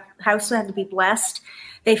had to have house had to be blessed.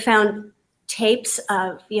 They found tapes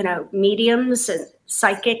of, you know, mediums and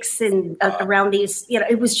psychics and around these, you know,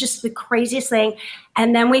 it was just the craziest thing.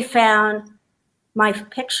 And then we found my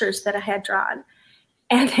pictures that I had drawn,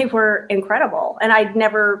 and they were incredible. And I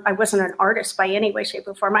wasn't an artist by any way, shape,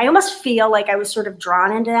 or form. I almost feel like I was sort of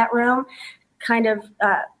drawn into that room, kind of,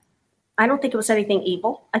 I don't think it was anything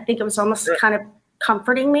evil. I think it was almost kind of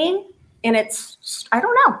comforting me. And it's, I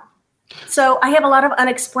don't know. So I have a lot of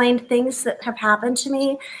unexplained things that have happened to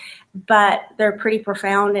me, but they're pretty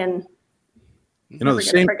profound, and you know,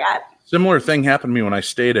 the similar thing happened to me when I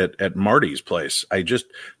stayed at Marty's place.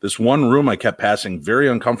 This one room I kept passing, very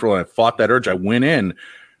uncomfortable, and I fought that urge. I went in,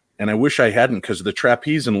 and I wish I hadn't, because the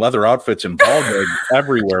trapeze and leather outfits and ball gags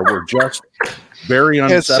everywhere were just very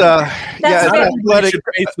unsettling. That's a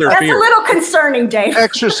little concerning, Dave.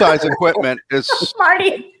 Exercise equipment is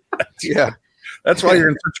Marty. Yeah. That's why you're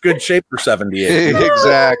in such good shape for 78.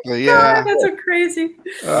 Exactly. Yeah. God, that's so crazy.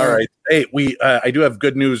 All right. Hey, I do have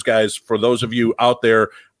good news, guys, for those of you out there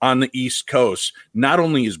on the East Coast. Not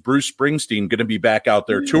only is Bruce Springsteen going to be back out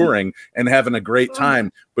there touring and having a great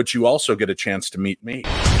time, but you also get a chance to meet me.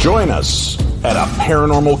 Join us at a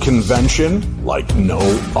paranormal convention like no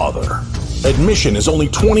other. Admission is only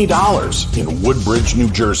 $20 in Woodbridge, New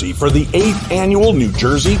Jersey for the 8th annual New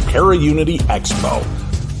Jersey Para-Unity Expo.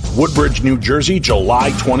 Woodbridge, New Jersey,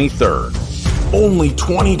 July 23rd. Only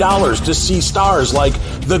 $20 to see stars like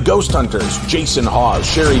The Ghost Hunters, Jason Hawes,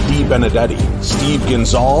 Sherry D. Benedetti, Steve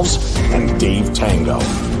Gonzalez, and Dave Tango.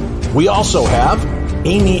 We also have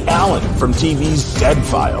Amy Allen from TV's Dead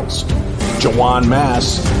Files, Jawan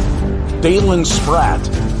Mass, Dalen Spratt,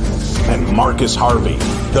 and Marcus Harvey.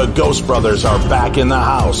 The Ghost Brothers are back in the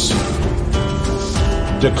house.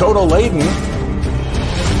 Dakota Layden,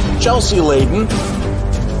 Chelsea Layden,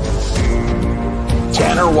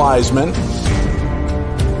 Tanner Wiseman,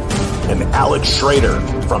 and Alex Schrader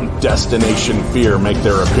from Destination Fear make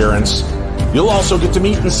their appearance. You'll also get to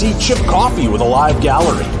meet and see Chip Coffey with a live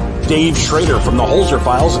gallery, Dave Schrader from the Holzer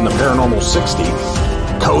Files and the Paranormal 60,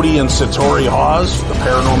 Cody and Satori Hawes, the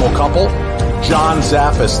paranormal couple, John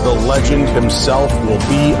Zappis, the legend himself, will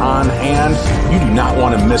be on hand. You do not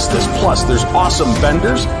want to miss this. Plus, there's awesome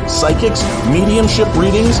vendors, psychics, mediumship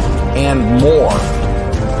readings, and more.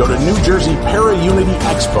 Go to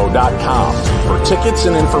NewJerseyParaUnityExpo.com for tickets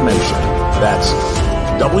and information. That's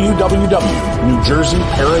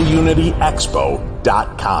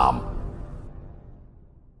www.NewJerseyParaUnityExpo.com.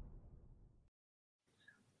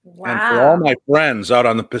 Wow. And for all my friends out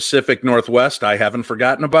on the Pacific Northwest, I haven't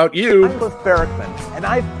forgotten about you. I'm Cliff Barrickman, and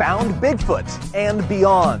I've found Bigfoot and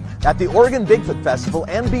beyond at the Oregon Bigfoot Festival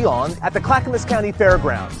and beyond at the Clackamas County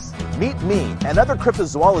Fairgrounds. Meet me and other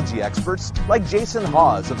cryptozoology experts like Jason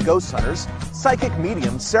Hawes of Ghost Hunters, psychic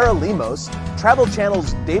medium Sarah Lemos, Travel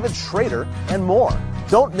Channel's David Schrader, and more.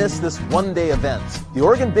 Don't miss this one-day event, the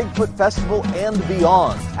Oregon Bigfoot Festival and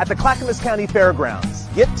beyond at the Clackamas County Fairgrounds.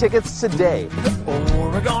 Get tickets today.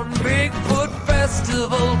 Oregon Bigfoot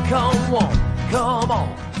Festival, come on, come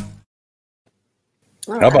on.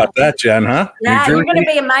 How about that, Jen, huh? Yeah, you're going to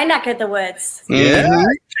be in my neck of the woods. Yeah.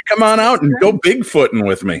 Come on out and go Bigfooting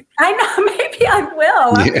with me. I know. Maybe I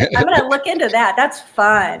will. I'm going to look into that. That's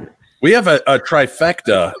fun. We have a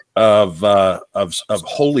trifecta of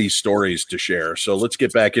holy stories to share. So let's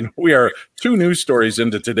get back in. We are 2 news stories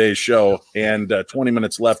into today's show and 20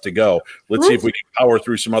 minutes left to go. Let's see if we can power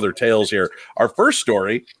through some other tales here. Our first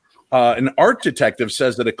story, an art detective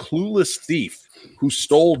says that a clueless thief who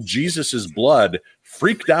stole Jesus's blood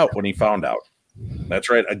freaked out when he found out. That's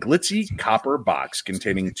right. A glitzy copper box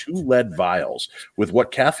containing 2 lead vials with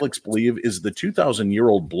what Catholics believe is the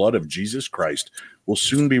 2,000-year-old blood of Jesus Christ will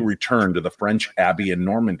soon be returned to the French abbey in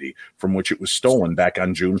Normandy, from which it was stolen back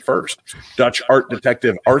on June 1st. Dutch art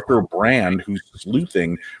detective Arthur Brand, who's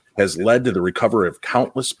sleuthing has led to the recovery of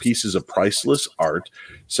countless pieces of priceless art,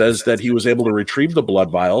 says that he was able to retrieve the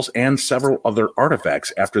blood vials and several other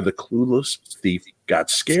artifacts after the clueless thief got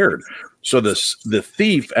scared. So the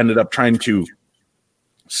thief ended up trying to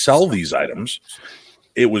sell these items.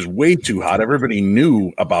 It was way too hot. Everybody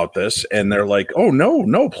knew about this, and they're like, oh,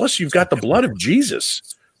 no. Plus, you've got the blood of Jesus,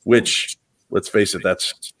 which, let's face it,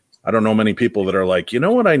 I don't know many people that are like, you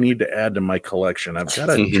know what I need to add to my collection? I've got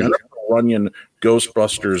a Jennifer Runyon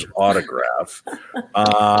Ghostbusters autograph.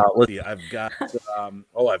 Let's see, I've got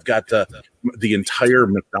the entire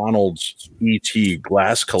McDonald's ET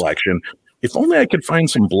glass collection. If only I could find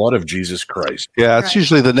some blood of Jesus Christ. Yeah, it's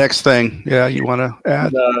usually the next thing. Yeah, you want to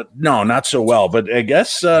add? No, not so well. But I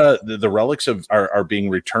guess the relics are being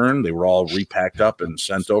returned. They were all repacked up and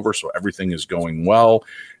sent over, so everything is going well.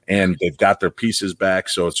 And they've got their pieces back,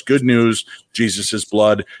 so it's good news. Jesus's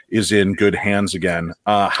blood is in good hands again.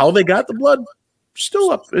 How they got the blood, still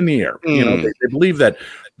up in the air. You know, they believe that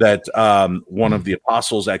one of the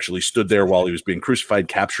apostles actually stood there while he was being crucified,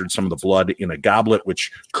 captured some of the blood in a goblet,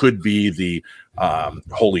 which could be the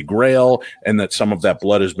Holy Grail, and that some of that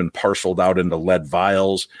blood has been parceled out into lead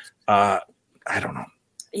vials. I don't know.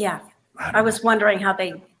 Yeah, I was wondering how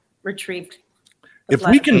they retrieved. If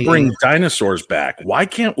we can bring dinosaurs back, why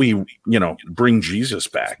can't we, bring Jesus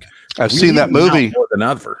back? I've seen that movie more than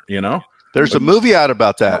ever. There's a movie out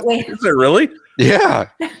about that. Is there really? Yeah.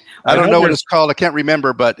 I don't know what it's called. I can't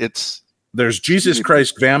remember, but there's Jesus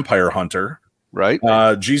Christ Vampire Hunter, right?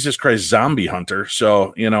 Jesus Christ Zombie Hunter.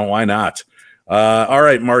 So, why not? All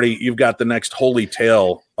right, Marty, you've got the next holy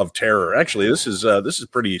tale of terror. Actually, this is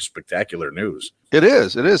pretty spectacular news. It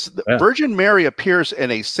is. Yeah. Virgin Mary appears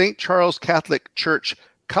in a St. Charles Catholic Church,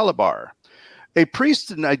 Calabar. A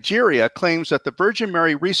priest in Nigeria claims that the Virgin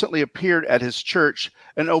Mary recently appeared at his church,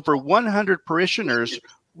 and over 100 parishioners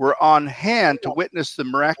were on hand to witness the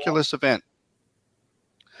miraculous event.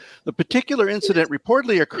 The particular incident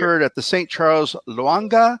reportedly occurred at the St. Charles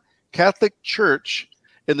Luanga Catholic Church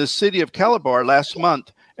in the city of Calabar last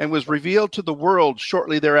month, and was revealed to the world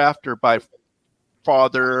shortly thereafter by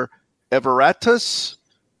Father Everatus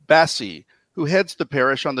Bassi, who heads the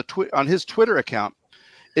parish, on his Twitter account.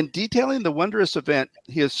 In detailing the wondrous event,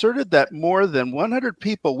 he asserted that more than 100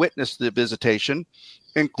 people witnessed the visitation,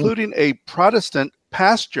 including a Protestant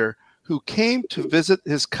pastor who came to visit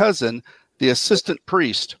his cousin, the assistant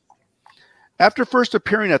priest. After first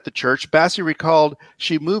appearing at the church, Bassi recalled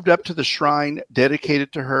she moved up to the shrine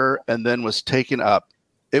dedicated to her and then was taken up.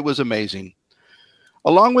 It was amazing.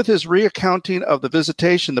 Along with his recounting of the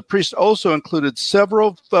visitation, the priest also included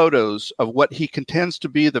several photos of what he contends to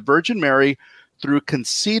be the Virgin Mary, though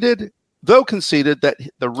conceded that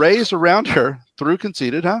the rays around her,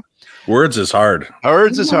 Words is hard.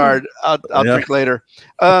 I'll drink later.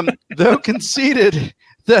 Though conceded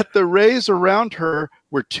that the rays around her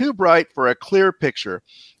were too bright for a clear picture.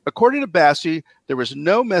 According to Bassi, there was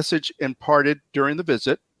no message imparted during the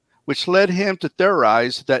visit, which led him to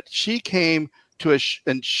theorize that she came to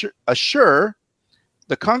assure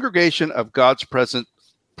the congregation of God's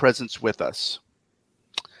presence with us.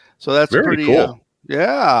 So that's very pretty cool. Look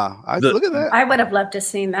at that. I would have loved to have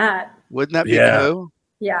seen that. Wouldn't that be cool?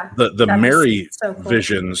 Yeah. The Mary so cool.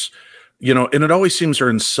 visions, and it always seems they're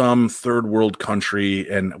in some third world country,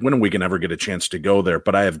 and when are we going to ever get a chance to go there?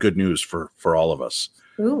 But I have good news for all of us.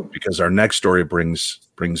 Ooh. Because our next story brings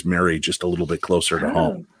Mary just a little bit closer to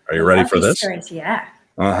home. Are you ready for this? Stories, yeah.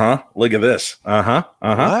 Look at this.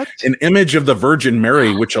 What? An image of the Virgin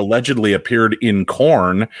Mary, which allegedly appeared in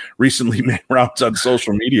corn, recently made rounds on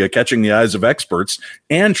social media, catching the eyes of experts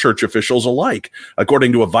and church officials alike.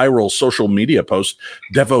 According to a viral social media post,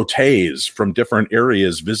 devotees from different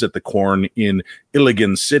areas visit the corn in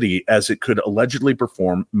Iligan City as it could allegedly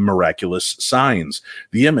perform miraculous signs.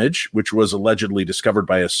 The image, which was allegedly discovered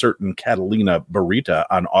by a certain Catalina Barita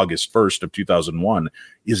on August 1st of 2001,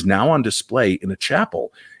 is now on display in a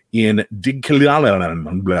chapel in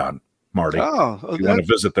Digkalalan, Marty. Oh, you want to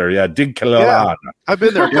visit there? Yeah, Digkalalan. Yeah, I've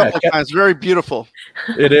been there a couple of times. Very beautiful.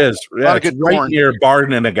 It is. Yeah, it's right corn. near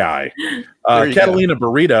Barden and a Guy. Catalina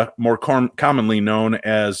Barita, more commonly known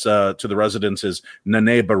as to the residents as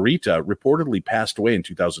Nene Barita, reportedly passed away in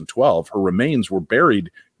 2012. Her remains were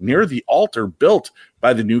buried near the altar built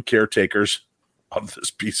by the new caretakers of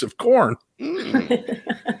this piece of corn.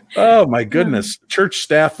 Oh, my goodness. Church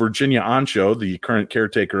staff Virginia Ancho, the current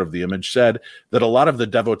caretaker of the image, said that a lot of the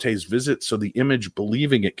devotees visit so the image,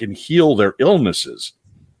 believing it can heal their illnesses.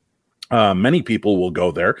 Many people will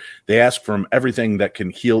go there. They ask from everything that can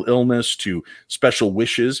heal illness to special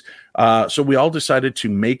wishes. So we all decided to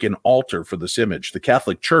make an altar for this image. The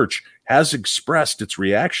Catholic Church has expressed its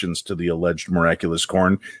reactions to the alleged miraculous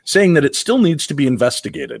corn, saying that it still needs to be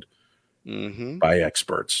investigated by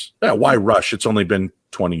experts. Yeah, why rush? It's only been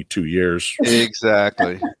 22 years.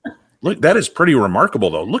 Exactly. Look, that is pretty remarkable,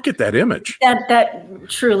 though. Look at that image. That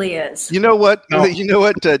truly is. You know what? No. You know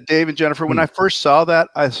what, Dave and Jennifer? When I first saw that,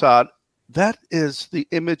 I thought that is the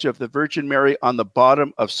image of the Virgin Mary on the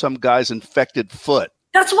bottom of some guy's infected foot.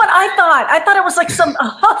 That's what I thought. I thought it was like some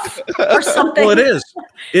huff or something. Well, it is.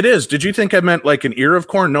 It is. Did you think I meant like an ear of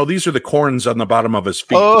corn? No, these are the corns on the bottom of his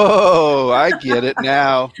feet. Oh, I get it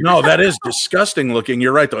now. No, that is disgusting looking.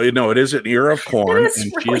 You're right, though. No, it is an ear of corn, and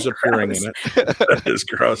really she is appearing in it. That is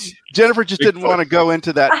gross. Jennifer just didn't want to go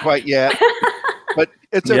into that quite yet, but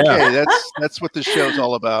it's okay. Yeah. That's what the show's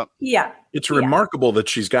all about. Yeah. It's remarkable that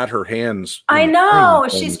she's got her hands. I know.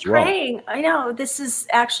 She's praying. Well. I know. This is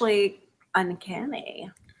actually uncanny.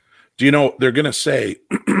 Do you know, they're going to say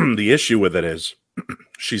the issue with it is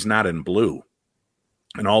she's not in blue.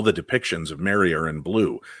 And all the depictions of Mary are in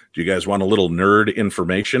blue. Do you guys want a little nerd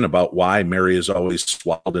information about why Mary is always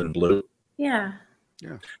swaddled in blue? Yeah.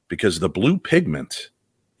 Because the blue pigment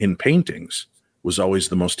in paintings was always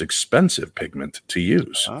the most expensive pigment to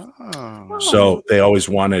use. Oh. So they always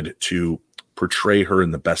wanted to portray her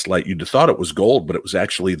in the best light. You'd have thought it was gold, but it was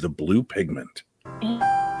actually the blue pigment.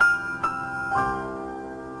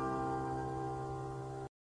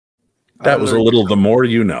 That was a little the more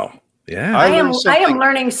you know. Yeah. I am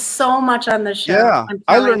learning so much on this show. Yeah.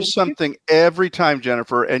 I learn something every time,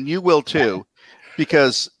 Jennifer, and you will too,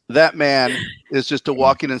 because that man is just a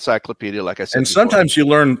walking encyclopedia, like I said. And sometimes you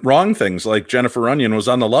learn wrong things, like Jennifer Onion was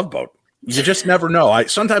on the Love Boat. You just never know.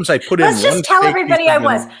 Sometimes I put in. Let's just tell everybody I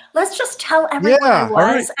was. Let's just tell everyone I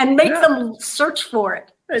was and make them search for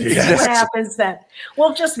it. And see what happens then.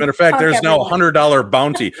 We'll just matter of fact, there's no $100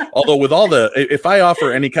 bounty. Although with all if I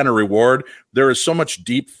offer any kind of reward, there is so much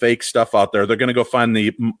deep fake stuff out there. They're going to go find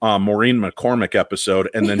the Maureen McCormick episode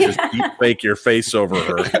and then just deep fake your face over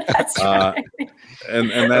her. That's right. And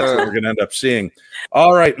that's what we're going to end up seeing.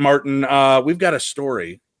 All right, Martin, we've got a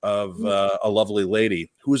story of a lovely lady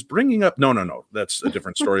who is bringing up. No, that's a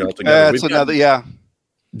different story altogether. That's another.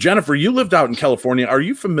 Jennifer, you lived out in California. Are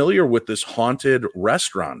you familiar with this haunted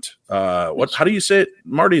restaurant? How do you say it,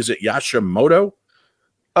 Marty? Is it Yashimoto?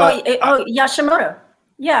 Yashimoto.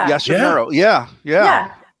 Yeah. Yashimoto. Yeah.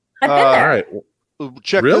 I've been there. All right.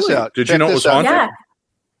 Check this out. Did you know it was haunted? Yeah.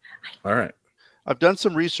 All right. I've done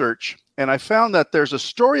some research, and I found that there's a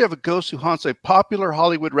story of a ghost who haunts a popular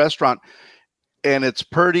Hollywood restaurant, and it's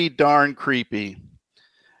pretty darn creepy.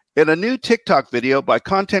 In a new TikTok video by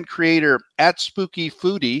content creator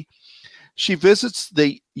 @SpookyFoodie, she visits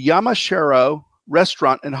the Yamashiro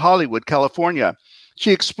restaurant in Hollywood, California.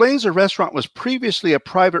 She explains the restaurant was previously a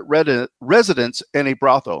private residence and a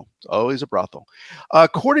brothel. It's always a brothel.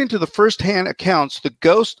 According to the first-hand accounts, the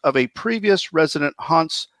ghost of a previous resident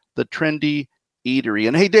haunts the trendy eatery.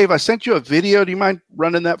 And hey, Dave, I sent you a video. Do you mind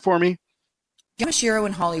running that for me? Yamashiro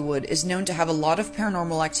in Hollywood is known to have a lot of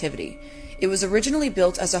paranormal activity. It was originally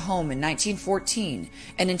built as a home in 1914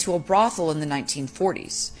 and into a brothel in the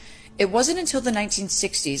 1940s. It wasn't until the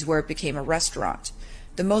 1960s where it became a restaurant.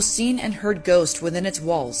 The most seen and heard ghost within its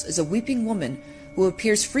walls is a weeping woman who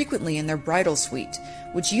appears frequently in their bridal suite,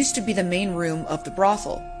 which used to be the main room of the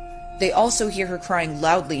brothel. They also hear her crying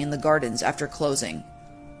loudly in the gardens after closing.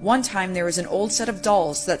 One time there was an old set of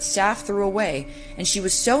dolls that staff threw away, and she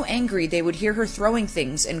was so angry they would hear her throwing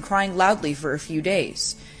things and crying loudly for a few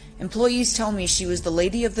days. Employees tell me she was the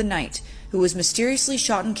lady of the night who was mysteriously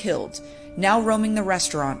shot and killed, now roaming the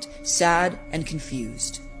restaurant, sad and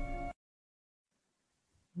confused.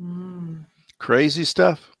 Crazy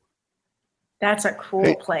stuff. That's a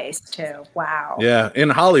cool place, too. Wow. Yeah.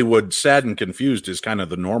 In Hollywood, sad and confused is kind of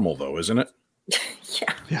the normal, though, isn't it?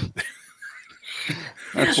 Yeah.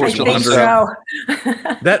 That's I think so.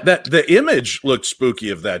 That the image looked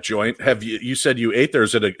spooky of that joint. Have you said you ate there?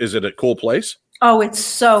 Is it a cool place? Oh, it's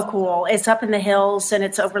so cool. It's up in the hills and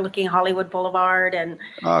it's overlooking Hollywood Boulevard. And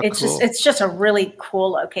it's just a really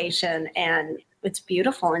cool location and it's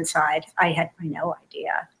beautiful inside. I had no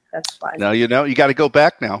idea. That's fun. Now, you got to go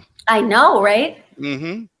back now. I know, right?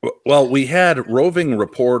 Mm-hmm. Well, we had roving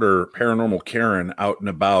reporter Paranormal Karen out and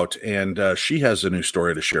about, and she has a new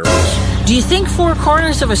story to share with us. Do you think four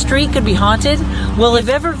corners of a street could be haunted? Well, I've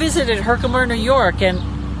ever visited Herkimer, New York, and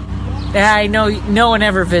I know no one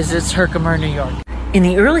ever visits Herkimer, New York. In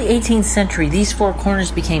the early 18th century, these four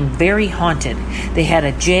corners became very haunted. They had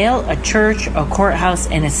a jail, a church, a courthouse,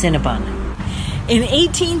 and a Cinnabon. In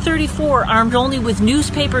 1834, armed only with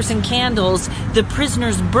newspapers and candles, the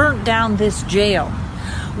prisoners burnt down this jail,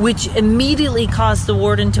 which immediately caused the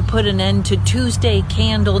warden to put an end to Tuesday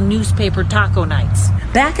candle newspaper taco nights.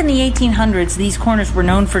 Back in the 1800s, these corners were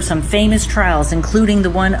known for some famous trials, including the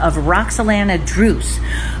one of Roxalana Druce,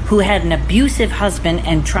 who had an abusive husband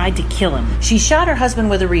and tried to kill him. She shot her husband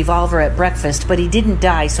with a revolver at breakfast, but he didn't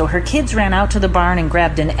die, so her kids ran out to the barn and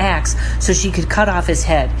grabbed an axe so she could cut off his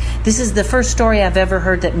head. This is the first story I've ever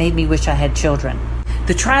heard that made me wish I had children.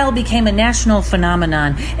 The trial became a national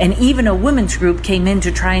phenomenon, and even a women's group came in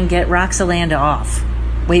to try and get Roxalana off.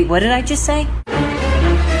 Wait, what did I just say?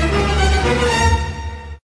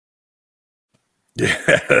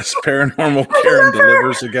 Yes, Paranormal Karen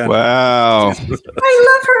delivers again. Wow. I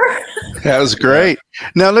love her. That was great.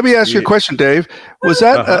 Now, let me ask you a question, Dave. Was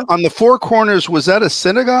that on the Four Corners, was that a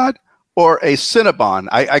synagogue or a Cinnabon?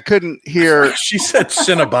 I couldn't hear. She said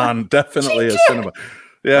Cinnabon, definitely a Cinnabon.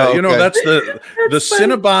 Yeah, Okay. you know, that's the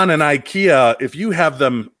Cinnabon and IKEA. If you have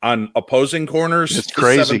them on opposing corners, It's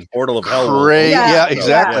crazy. seventh portal of hell. Yeah,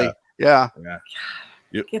 exactly. Yeah.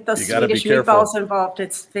 Get those gotta be Swedish careful. meatballs involved.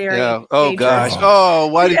 It's very Oh, dangerous. gosh. Oh,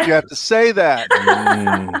 why did you have to say that?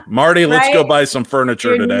 Marty, let's go Right? buy some furniture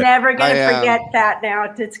You're today. never going I to am. forget that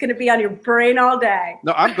now. It's going to be on your brain all day.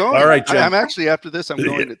 No, I'm going. All right, Jen. I'm actually, after this, I'm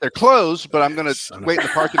going to, they're closed, but I'm going to wait in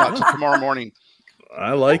the parking lot until tomorrow morning.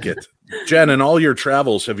 I like it. Jen, in all your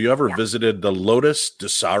travels, have you ever visited the Lotus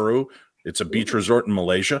Desaru? It's a beach resort in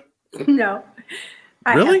Malaysia. No,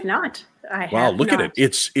 I Really? have not. I Wow, have look at not. it.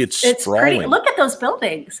 It's It's sprawling. pretty. Look at those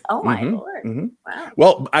buildings. Oh my Mhm, Lord. mhm. Wow.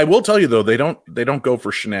 Well, I will tell you though, they don't go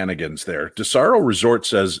for shenanigans there. Desaro Resort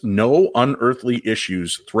says no unearthly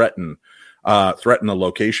issues threaten the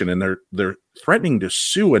location, and they're threatening to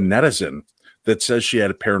sue a netizen that says she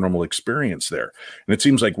had a paranormal experience there. And it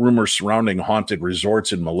seems like rumors surrounding haunted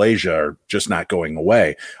resorts in Malaysia are just not going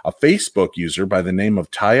away. A Facebook user by the name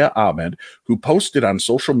of Taya Ahmed, who posted on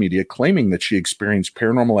social media claiming that she experienced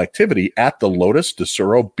paranormal activity at the Lotus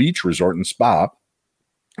Desuro Beach Resort and Spa,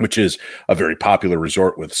 which is a very popular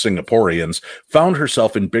resort with Singaporeans, found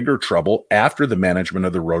herself in bigger trouble after the management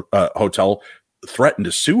of the hotel threatened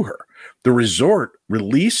to sue her. The resort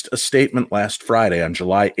released a statement last Friday on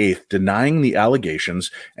July 8th denying the allegations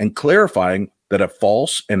and clarifying that a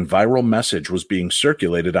false and viral message was being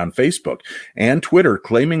circulated on Facebook and Twitter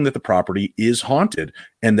claiming that the property is haunted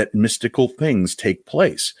and that mystical things take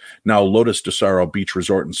place. Now, Lotus Desaro Beach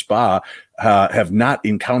Resort and Spa have not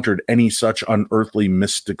encountered any such unearthly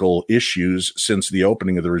mystical issues since the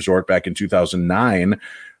opening of the resort back in 2009.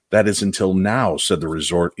 That is until now, said the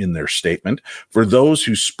resort in their statement. For those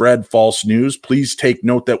who spread false news, please take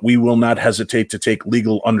note that we will not hesitate to take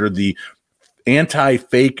legal under the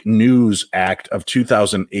Anti-Fake News Act of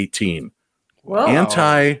 2018. Whoa.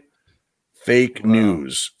 Anti-Fake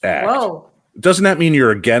News Act. Whoa. Doesn't that mean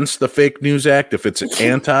you're against the Fake News Act if it's an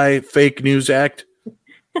Anti-Fake News Act?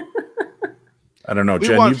 I don't know, We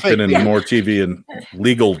Jen, want you've been in fake- more TV and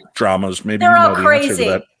legal dramas. Maybe They're you know all the answer to crazy.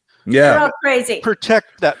 that. They're Yeah. all crazy.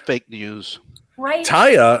 Protect that fake news. Right?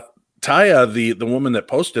 Taya, the woman that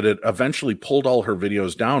posted it, eventually pulled all her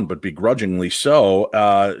videos down, but begrudgingly so.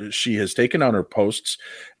 She has taken down her posts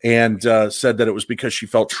and said that it was because she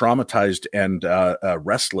felt traumatized and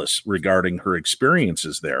restless regarding her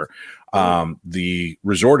experiences there. The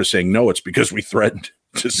resort is saying, no, it's because we threatened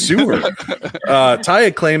to sue her.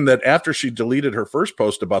 Taya claimed that after she deleted her first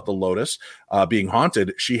post about the Lotus being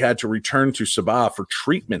haunted, she had to return to Sabah for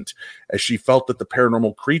treatment as she felt that the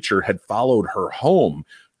paranormal creature had followed her home,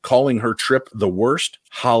 calling her trip the worst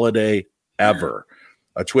holiday ever.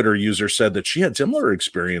 A Twitter user said that she had similar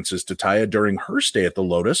experiences to Taya during her stay at the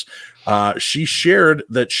Lotus. She shared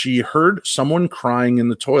that she heard someone crying in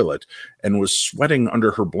the toilet and was sweating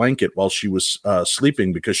under her blanket while she was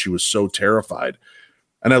sleeping because she was so terrified.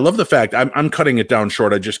 And I love the fact, I'm cutting it down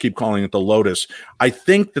short. I just keep calling it the Lotus. I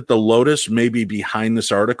think that the Lotus may be behind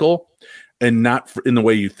this article and not in the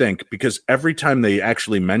way you think, because every time they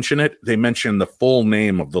actually mention it, they mention the full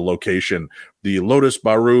name of the location, the Lotus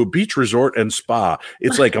Baru Beach Resort and Spa.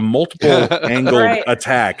 It's like a multiple angled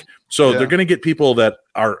attack. So they're going to get people that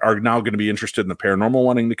are now going to be interested in the paranormal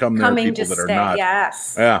wanting to come there, people that are not.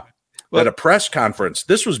 Yes. Yeah. At a press conference.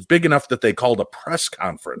 This was big enough that they called a press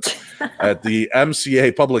conference at the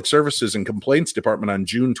MCA Public Services and Complaints Department on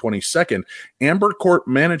June 22nd. Amber Court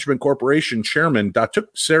Management Corporation Chairman Datuk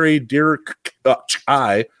Seri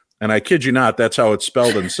Dirk-Chai, and I kid you not, that's how it's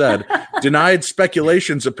spelled and said, denied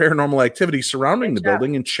speculations of paranormal activity surrounding the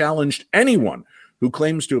building and challenged anyone who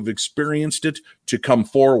claims to have experienced it to come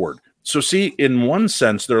forward. So see, in one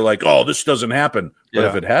sense, they're like, oh, this doesn't happen. But Yeah.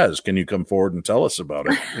 if it has, can you come forward and tell us about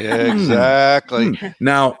it? Yeah, exactly.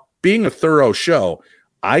 Now, being a thorough show,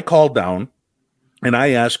 I called down and I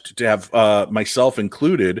asked to have myself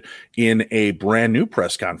included in a brand new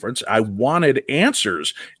press conference. I wanted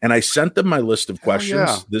answers, and I sent them my list of questions.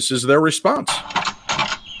 yeah. This is their response.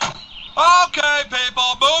 Okay, people,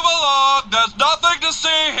 move along. There's nothing to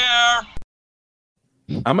see here.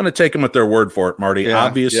 I'm going to take them at their word for it, Marty. Yeah,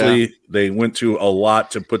 Obviously, they went to a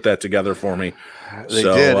lot to put that together for me. They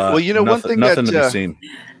did. Well, you know, one thing nothing that to be seen.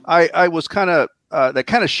 I was kind of that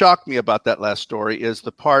kind of shocked me about that last story is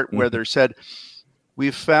the part where they said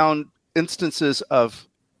we've found instances of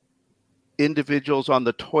individuals on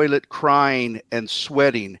the toilet crying and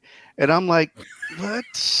sweating, and I'm like, what?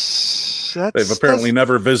 They've apparently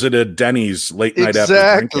never visited Denny's late night after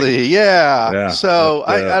exactly. drinking. Yeah. So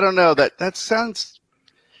But, I don't know that sounds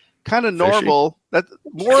kind of normal. That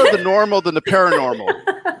more of the normal than the paranormal.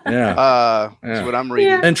 Is what I'm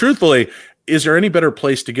reading. And truthfully, is there any better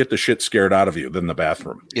place to get the shit scared out of you than the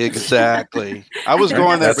bathroom? Exactly. I was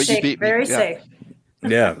going there, but you beat me. Very safe.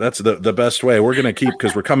 Yeah, that's the best way. We're going to keep,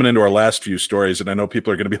 because we're coming into our last few stories, and I know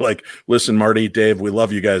people are going to be like, listen, Marty, Dave, we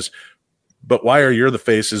love you guys, but why are your the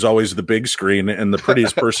face is always the big screen and the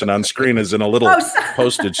prettiest person on screen is in a little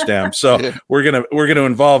postage stamp? So we're gonna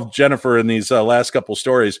involve Jennifer in these last couple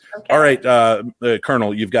stories. Okay. All right,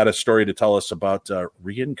 Colonel, you've got a story to tell us about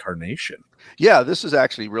reincarnation. Yeah, this is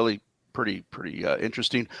actually really pretty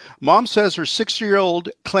interesting. Mom says her 6-year-old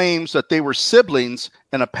claims that they were siblings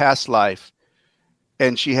in a past life,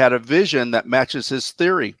 and she had a vision that matches his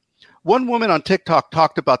theory. One woman on TikTok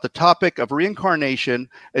talked about the topic of reincarnation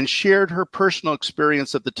and shared her personal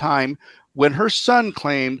experience at the time when her son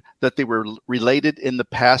claimed that they were related in the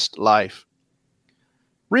past life.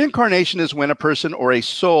 Reincarnation is when a person or a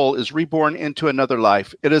soul is reborn into another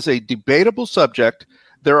life. It is a debatable subject.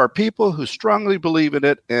 There are people who strongly believe in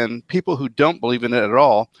it and people who don't believe in it at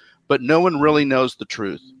all, but no one really knows the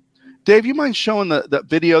truth. Dave, you mind showing the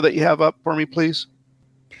video that you have up for me, please?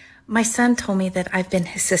 My son told me that I've been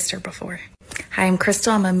his sister before. Hi, I'm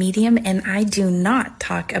Crystal. I'm a medium, and I do not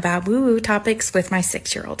talk about woo-woo topics with my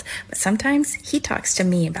 6-year-old, but sometimes he talks to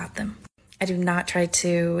me about them. I do not try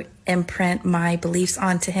to imprint my beliefs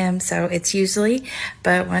onto him, so it's usually,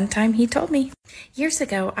 but one time he told me. Years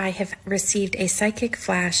ago, I have received a psychic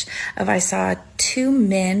flash of I saw 2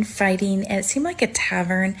 men fighting, and it seemed like a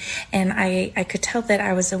tavern, and I could tell that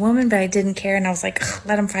I was a woman, but I didn't care, and I was like,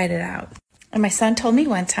 let them fight it out. And my son told me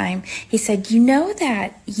one time, he said, you know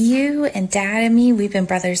that you and Dad and me, we've been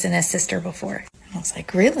brothers and a sister before. And I was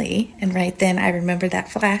like, really? And right then I remembered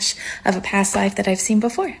that flash of a past life that I've seen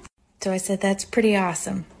before. So I said, that's pretty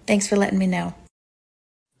awesome. Thanks for letting me know.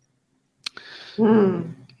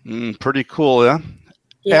 Pretty cool, yeah?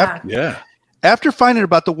 Yeah. After finding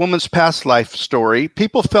about the woman's past life story,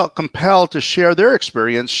 people felt compelled to share their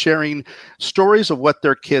experience, sharing stories of what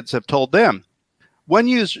their kids have told them. One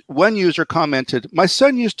user commented, my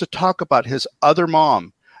son used to talk about his other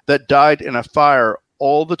mom that died in a fire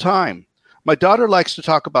all the time. My daughter likes to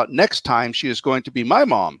talk about next time she is going to be my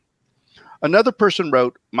mom. Another person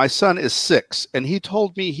wrote, my son is 6, and he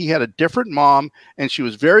told me he had a different mom, and she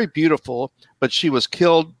was very beautiful, but she was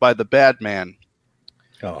killed by the bad man.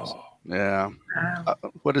 Oh. Yeah.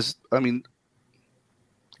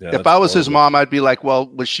 Yeah, if I was his mom, I'd be like, well,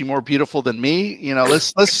 was she more beautiful than me? You know,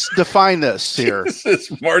 let's define this here.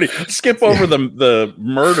 Marty, skip over the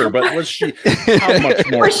murder, but was she, how much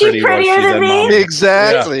more was she prettier than me? Mom?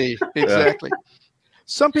 Exactly. Yeah. Exactly.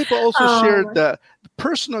 Some people also shared the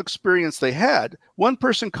personal experience they had. One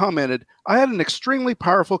person commented, I had an extremely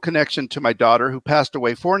powerful connection to my daughter who passed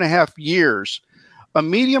away 4.5 years. A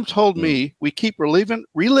medium told me we keep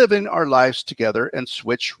reliving our lives together and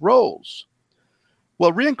switch roles.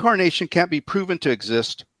 While reincarnation can't be proven to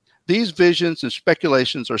exist, these visions and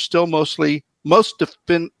speculations are still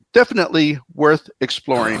definitely worth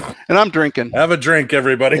exploring. And I'm drinking. Have a drink,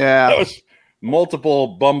 everybody. Yeah. That was multiple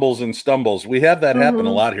bumbles and stumbles. We have that happen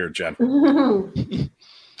a lot here, Jen.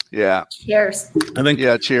 Yeah. Cheers.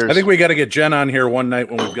 Cheers. I think we got to get Jen on here one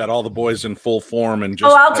night when we've got all the boys in full form and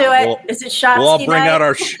just. I'll do it. Is it shots? We'll all bring out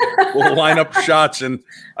our. We'll line up shots and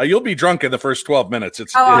you'll be drunk in the first 12 minutes.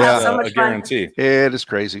 It's so much a guarantee. Fun. It is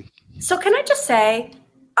crazy. So can I just say,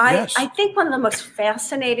 I think one of the most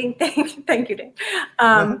fascinating things. Thank you, Dave.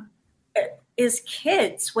 Is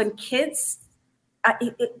kids when kids.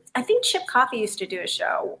 I think Chip Coffey used to do a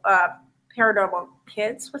show. Paranormal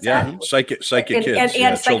Kids, was that? Psychic Kids,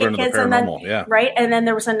 and Children Kids, of the Paranormal, and then, right? And then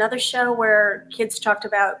there was another show where kids talked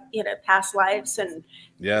about, past lives and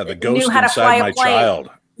the ghost inside my child.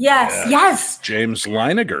 Yes. James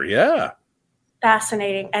Leiniger, yeah.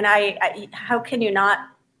 Fascinating. And I how can you not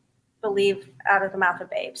believe out of the mouth of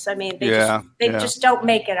babes? I mean, they just don't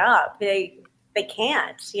make it up. They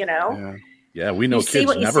can't, Yeah, we know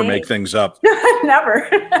kids never make things up. Never.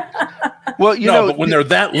 Well, but when they're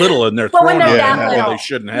that little and they're throwing out people they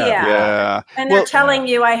shouldn't have. Yeah. And they're telling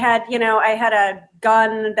you I had a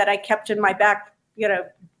gun that I kept in my back,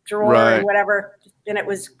 drawer or whatever, and it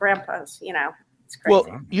was grandpa's, It's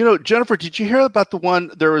crazy. Well, Jennifer, did you hear about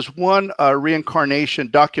there was one reincarnation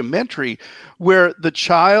documentary where the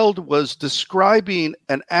child was describing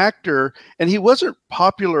an actor and he wasn't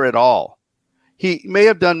popular at all. He may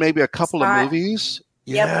have done maybe a couple of movies.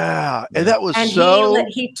 Yep. Yeah. And that was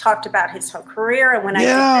he talked about his whole career and when I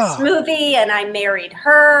did this movie and I married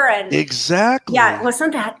her and exactly. Yeah,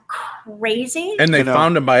 wasn't that crazy? And they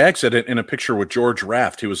found him by accident in a picture with George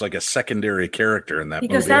Raft. He was like a secondary character in that movie.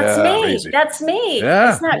 Because that's me. Crazy. That's me.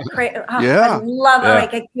 Yeah. Isn't that great? Oh, I love it. I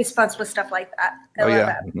get goosebumps with stuff like that. I love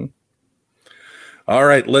that. Mm-hmm. All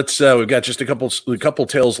right, let's we've got just a couple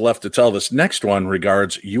tales left to tell. This next one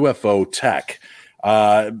regards UFO tech.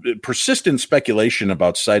 Persistent speculation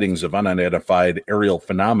about sightings of unidentified aerial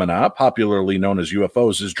phenomena, popularly known as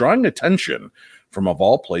UFOs, is drawing attention from, of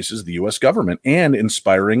all places, the U.S. government and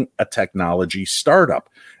inspiring a technology startup.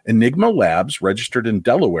 Enigma Labs, registered in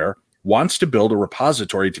Delaware, wants to build a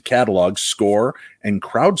repository to catalog, score, and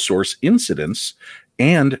crowdsource incidents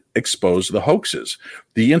and expose the hoaxes.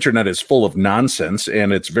 The internet is full of nonsense,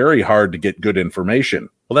 and it's very hard to get good information.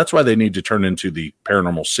 Well, that's why they need to turn into the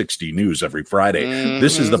Paranormal 60 News every Friday. Mm-hmm.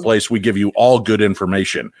 This is the place we give you all good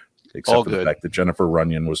information, except for the fact that Jennifer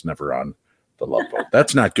Runyon was never on the Love Boat.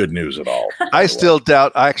 That's not good news at all. I still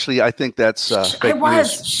doubt. Actually, I think that's fake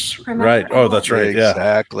news. Right. Oh, that's right. Yeah.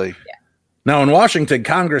 Exactly. Now, in Washington,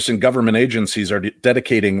 Congress and government agencies are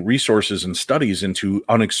dedicating resources and studies into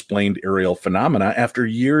unexplained aerial phenomena after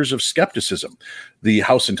years of skepticism. The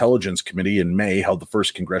House Intelligence Committee in May held the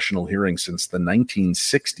first congressional hearing since the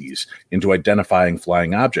 1960s into identifying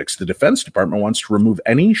flying objects. The Defense Department wants to remove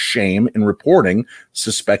any shame in reporting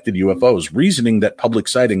suspected UFOs, reasoning that public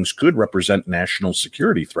sightings could represent national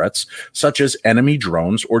security threats, such as enemy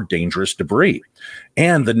drones or dangerous debris.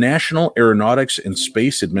 And the National Aeronautics and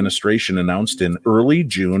Space Administration announced in early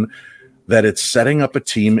June that it's setting up a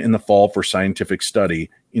team in the fall for scientific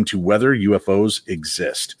study into whether UFOs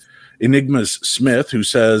exist. Enigma's Smith, who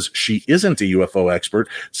says she isn't a UFO expert,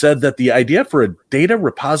 said that the idea for a data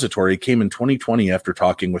repository came in 2020 after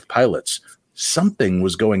talking with pilots. Something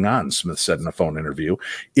was going on, Smith said in a phone interview.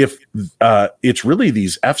 If it's really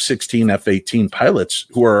these F-16, F-18 pilots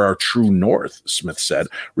who are our true north, Smith said,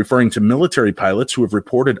 referring to military pilots who have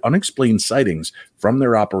reported unexplained sightings from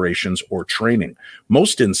their operations or training.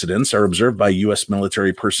 Most incidents are observed by U.S.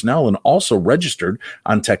 military personnel and also registered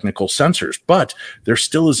on technical sensors, but there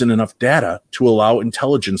still isn't enough data to allow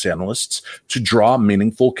intelligence analysts to draw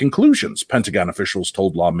meaningful conclusions, Pentagon officials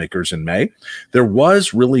told lawmakers in May. There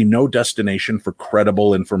was really no destination for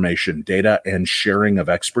credible information, data, and sharing of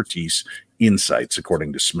expertise insights,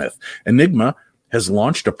 according to Smith. Enigma has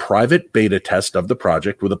launched a private beta test of the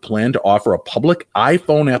project with a plan to offer a public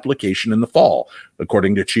iPhone application in the fall,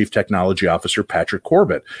 according to Chief Technology Officer Patrick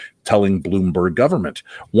Corbett, telling Bloomberg Government.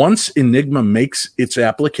 Once Enigma makes its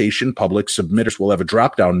application public, submitters will have a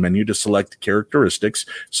drop-down menu to select characteristics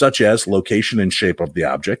such as location and shape of the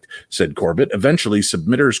object, said Corbett. Eventually,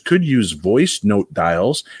 submitters could use voice note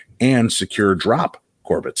dials and secure drop,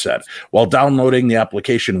 Corbett said. While downloading the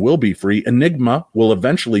application will be free, Enigma will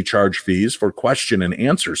eventually charge fees for question and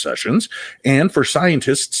answer sessions and for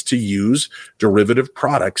scientists to use derivative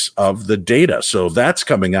products of the data. So that's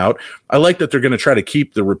coming out. I like that they're going to try to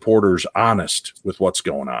keep the reporters honest with what's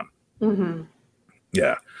going on. Mm-hmm.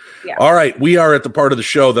 Yeah. All right. We are at the part of the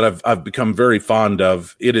show that I've become very fond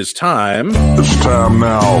of. It is time. It's time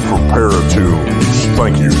now for Paratunes.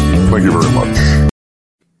 Thank you. Thank you very much.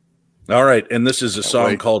 All right, and this is a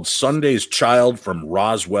song called Sunday's Child from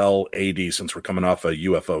Roswell, AD, since we're coming off a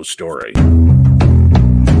UFO story.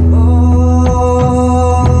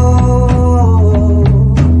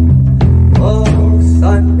 Oh,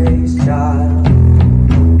 Sunday's Child.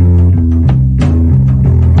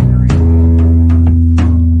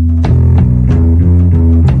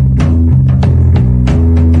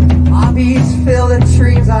 Hobbies fill the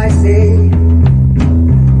trees I see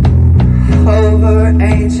over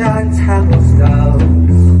ancient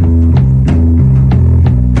templestones.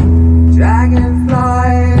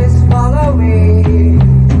 Dragonflies follow me,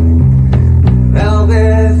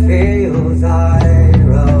 velvet fields I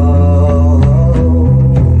roam.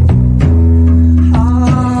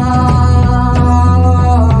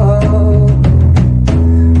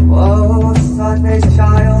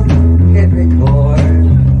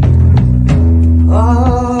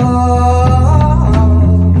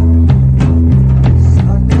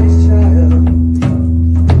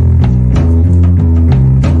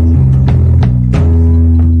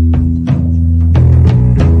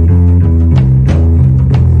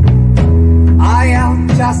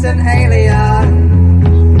 just an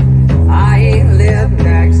alien. I live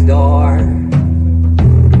next door.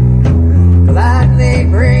 Gladly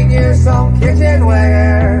bring you some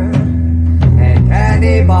kitchenware and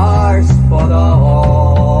candy bars for the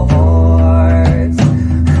hordes.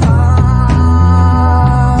 Oh,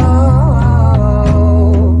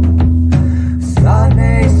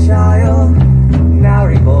 Sunday's child, now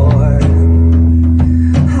reborn.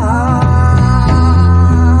 Oh,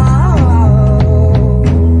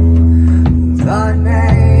 Sunday's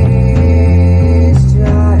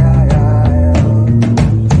child.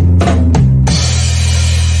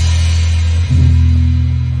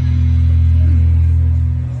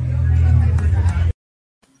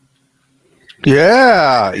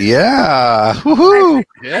 Yeah. Woohoo.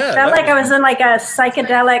 I felt like I was in like a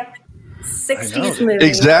psychedelic 60s movie.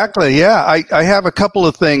 Exactly. Yeah. I have a couple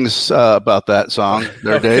of things about that song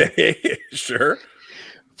there, Dave. Okay, sure.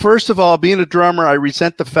 First of all, being a drummer, I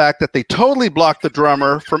resent the fact that they totally blocked the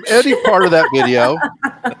drummer from any part of that video.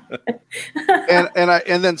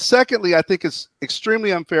 And then secondly, I think it's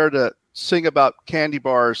extremely unfair to sing about candy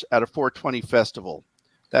bars at a 420 festival.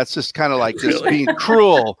 That's just kind of like just being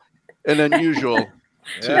cruel and unusual.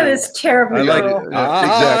 That is terribly I like cruel. it.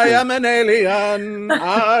 Exactly. I am an alien.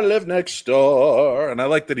 I live next door. And I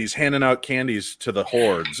like that he's handing out candies to the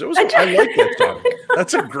hordes. I like that song.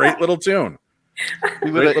 That's a great little tune.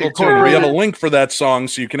 Great little tune. We have a link for that song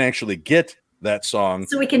so you can actually get that song.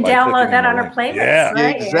 So we can download that on our playlist. Yeah,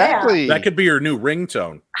 right? exactly. That could be your new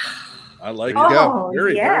ringtone. I like Oh,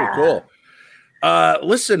 it. Very cool.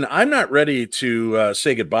 Listen, I'm not ready to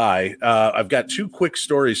say goodbye. I've got two quick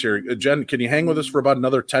stories here. Jen, can you hang with us for about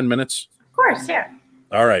another 10 minutes? Of course, yeah.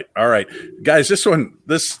 All right. Guys,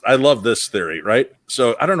 I love this theory, right?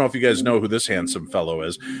 So I don't know if you guys know who this handsome fellow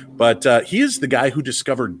is, but he is the guy who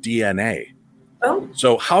discovered DNA. Oh.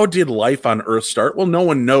 So how did life on Earth start? Well, no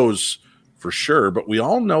one knows for sure, but we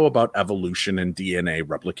all know about evolution and DNA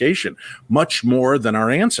replication, much more than our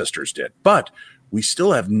ancestors did. But we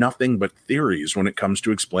still have nothing but theories when it comes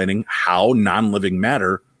to explaining how non-living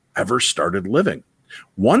matter ever started living.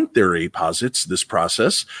 One theory posits this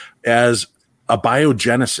process as a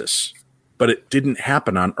biogenesis, but it didn't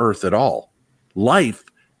happen on Earth at all. Life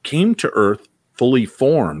came to Earth fully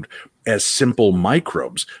formed as simple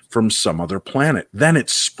microbes from some other planet. Then it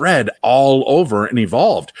spread all over and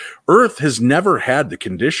evolved. Earth has never had the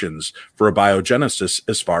conditions for a biogenesis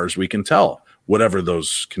as far as we can tell, whatever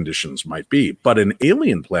those conditions might be. But an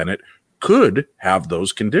alien planet could have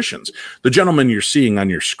those conditions. The gentleman you're seeing on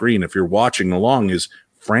your screen, if you're watching along, is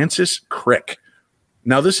Francis Crick.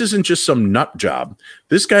 Now, this isn't just some nut job.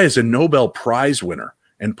 This guy is a Nobel Prize winner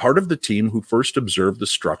and part of the team who first observed the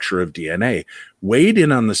structure of DNA, weighed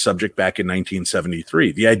in on the subject back in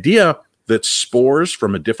 1973. The idea that spores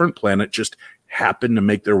from a different planet just happen to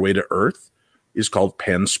make their way to Earth is called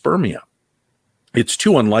panspermia. It's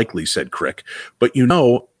too unlikely, said Crick, but you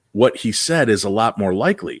know what he said is a lot more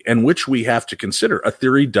likely, and which we have to consider, a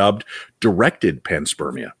theory dubbed directed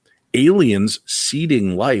panspermia, aliens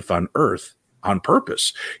seeding life on Earth on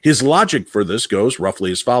purpose. His logic for this goes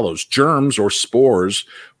roughly as follows. Germs or spores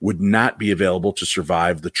would not be available to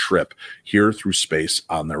survive the trip here through space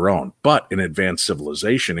on their own. But an advanced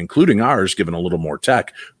civilization, including ours, given a little more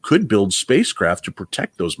tech, could build spacecraft to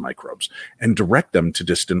protect those microbes and direct them to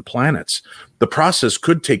distant planets. The process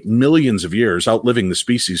could take millions of years, outliving the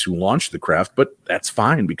species who launched the craft, but that's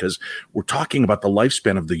fine because we're talking about the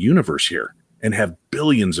lifespan of the universe here and have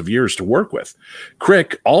billions of years to work with.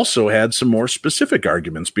 Crick also had some more specific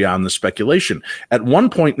arguments beyond the speculation. At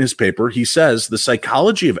one point in his paper, he says the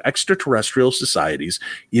psychology of extraterrestrial societies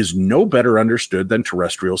is no better understood than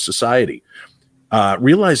terrestrial society.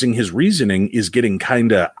 Realizing his reasoning is getting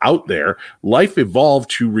kind of out there, life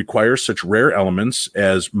evolved to require such rare elements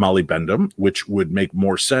as molybdenum, which would make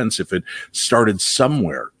more sense if it started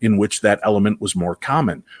somewhere in which that element was more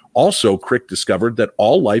common. Also, Crick discovered that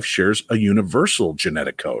all life shares a universal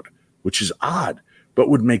genetic code, which is odd, but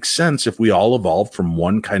would make sense if we all evolved from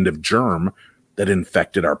one kind of germ that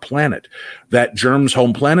infected our planet. That germ's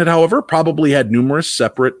home planet, however, probably had numerous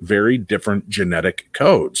separate, very different genetic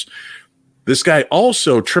codes. This guy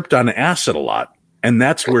also tripped on acid a lot, and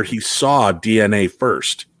that's where he saw DNA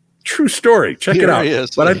first. True story. Check it out.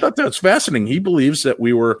 But I thought that was fascinating. He believes that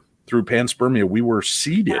we were, through panspermia, we were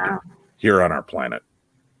seeded here on our planet.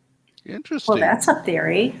 Interesting. Well, that's a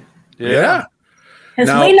theory. Yeah. Because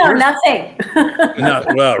we know nothing.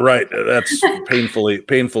 Well, right. That's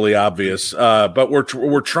painfully obvious. But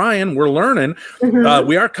we're trying. We're learning. Mm-hmm.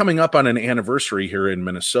 We are coming up on an anniversary here in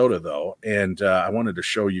Minnesota, though, and I wanted to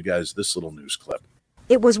show you guys this little news clip.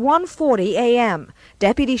 It was 1:40 a.m.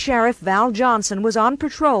 Deputy Sheriff Val Johnson was on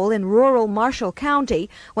patrol in rural Marshall County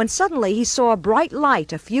when suddenly he saw a bright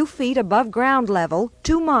light a few feet above ground level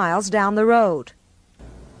 2 miles down the road.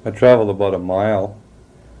 I traveled about a mile,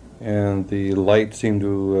 and the light seemed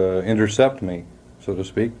to intercept me, so to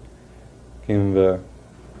speak. Came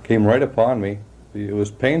right upon me. It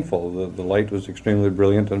was painful. The light was extremely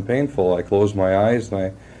brilliant and painful. I closed my eyes and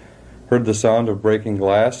I heard the sound of breaking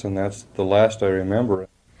glass, and that's the last I remember.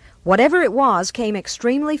 Whatever it was came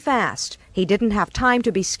extremely fast. He didn't have time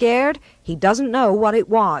to be scared. He doesn't know what it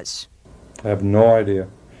was. I have no idea.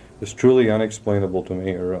 It's truly unexplainable to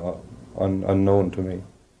me, or unknown to me.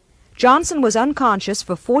 Johnson was unconscious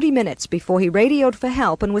for 40 minutes before he radioed for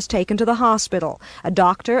help and was taken to the hospital. A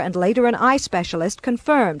doctor and later an eye specialist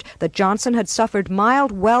confirmed that Johnson had suffered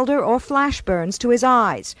mild welder or flash burns to his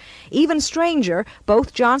eyes. Even stranger,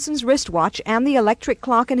 both Johnson's wristwatch and the electric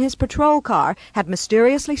clock in his patrol car had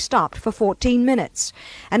mysteriously stopped for 14 minutes.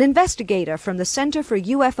 An investigator from the Center for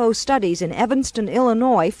UFO Studies in Evanston,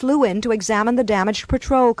 Illinois, flew in to examine the damaged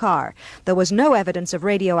patrol car. There was no evidence of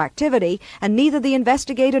radioactivity, and neither the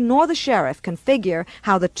investigator nor the sheriff can figure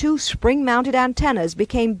how the two spring-mounted antennas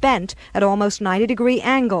became bent at almost 90-degree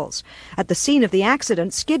angles. At the scene of the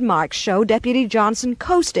accident, skid marks show Deputy Johnson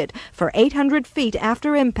coasted for 800 feet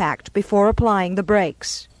after impact before applying the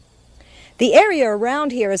brakes. The area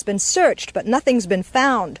around here has been searched, but nothing's been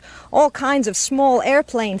found. All kinds of small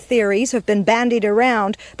airplane theories have been bandied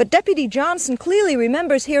around, but Deputy Johnson clearly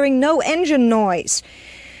remembers hearing no engine noise.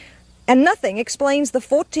 And nothing explains the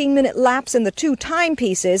 14-minute lapse in the two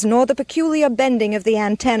timepieces, nor the peculiar bending of the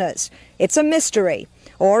antennas. It's a mystery.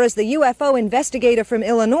 Or, as the UFO investigator from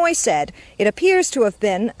Illinois said, it appears to have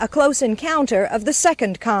been a close encounter of the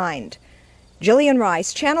second kind. Jillian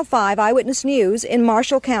Rice, Channel 5 Eyewitness News in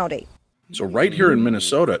Marshall County. So right here in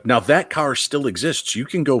Minnesota, now that car still exists. You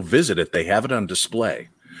can go visit it. They have it on display.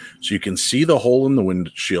 So you can see the hole in the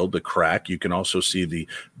windshield, the crack. You can also see the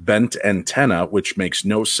bent antenna, which makes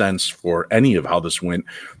no sense for any of how this went,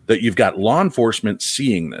 that you've got law enforcement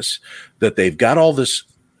seeing this, that they've got all this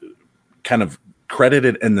kind of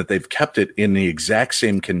credited and that they've kept it in the exact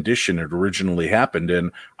same condition it originally happened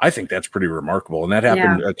in. I think that's pretty remarkable. And that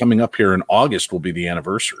happened coming up here in August will be the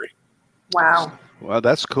anniversary. Wow. Well,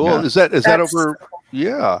 that's cool. Yeah. Is that over?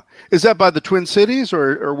 Yeah. Is that by the Twin Cities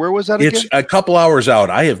or where was that again? It's a couple hours out.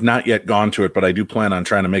 I have not yet gone to it, but I do plan on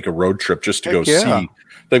trying to make a road trip just to go see.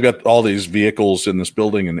 They've got all these vehicles in this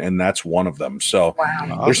building, and that's one of them. So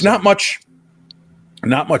there's not much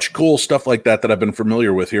cool stuff like that I've been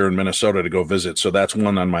familiar with here in Minnesota to go visit. So that's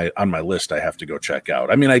one on my list I have to go check out.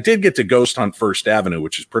 I mean, I did get to ghost hunt First Avenue,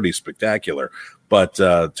 which is pretty spectacular, but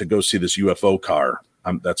to go see this UFO car,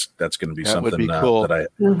 that's going to be something cool. that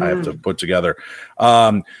I have to put together.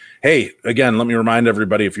 Hey, again, let me remind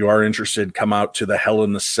everybody, if you are interested, come out to the Hell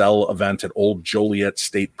in the Cell event at Old Joliet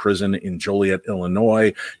State Prison in Joliet,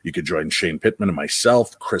 Illinois. You could join Shane Pittman and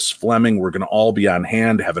myself, Chris Fleming. We're going to all be on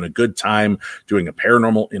hand, having a good time, doing a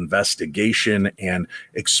paranormal investigation and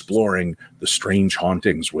exploring the strange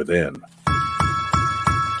hauntings within.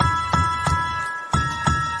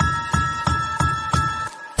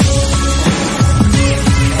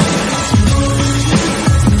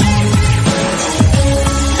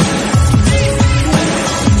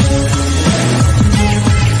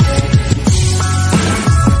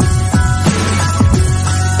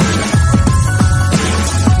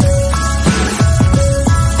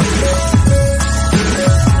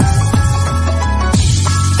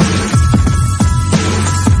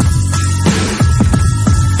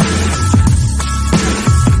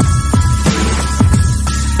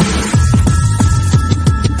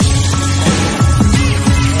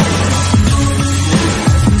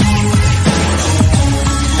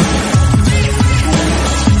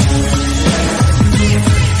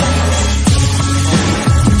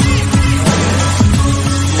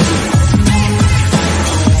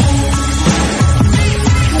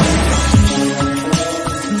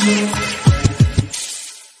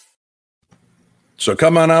 So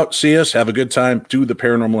come on out, see us, have a good time, do the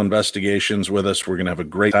paranormal investigations with us. We're going to have a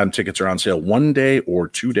great time. Tickets are on sale 1 day or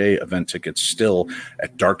 2 day event tickets still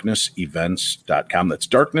at darknessevents.com. That's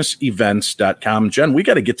darknessevents.com. Jen, we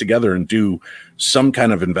got to get together and do some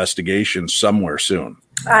kind of investigation somewhere soon.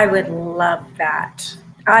 I would love that.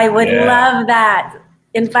 I would love that.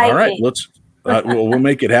 Invite me. All right, We'll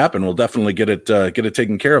make it happen. We'll definitely get it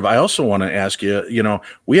taken care of. I also want to ask you,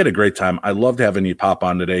 we had a great time. I loved having you pop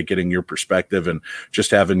on today, getting your perspective and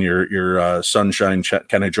just having your sunshine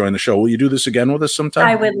kind of join the show. Will you do this again with us sometime?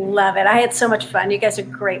 I would love it. I had so much fun. You guys are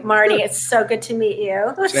great. Marty, it's so good to meet you.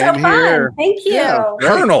 It was Same so fun. here. Thank you. Yeah.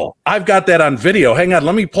 Colonel, I've got that on video. Hang on.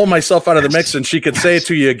 Let me pull myself out of the mix and she could say it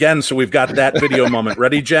to you again. So we've got that video moment.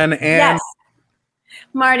 Ready, Jen? And yes.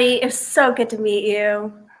 Marty, it was so good to meet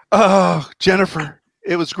you. Oh, Jennifer,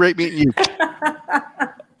 it was great meeting you.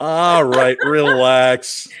 All right,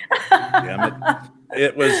 relax. Damn it.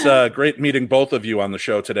 It was great meeting both of you on the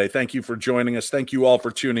show today. Thank you for joining us. Thank you all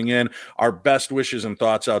for tuning in. Our best wishes and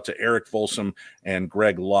thoughts out to Eric Folsom and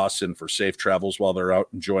Greg Lawson for safe travels while they're out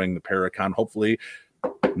enjoying the Paracon. Hopefully,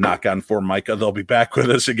 knock on Formica, they'll be back with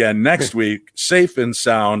us again next week, safe and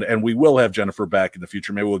sound, and we will have Jennifer back in the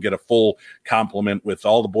future. Maybe we'll get a full complement with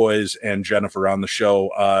all the boys and Jennifer on the show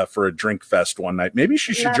for a drink fest one night. Maybe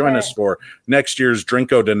she should join us for next year's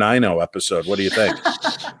Drinko de Nino episode. What do you think?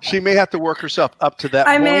 She may have to work herself up to that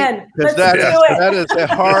I'm point. in. Because that is a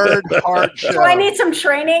hard show. Do I need some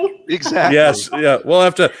training? Exactly. Yes. Yeah. We'll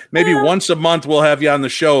have to, maybe once a month we'll have you on the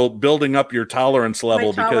show building up your tolerance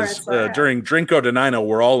level because during Drinko de Nino,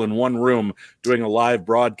 we're all in one room doing a live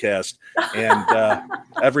broadcast. And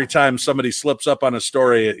every time somebody slips up on a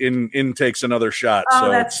story, in takes another shot. Oh,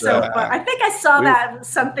 so that's so fun. I think I saw that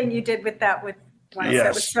something you did with that with once. Yes,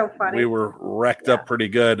 that was so funny. We were wrecked up pretty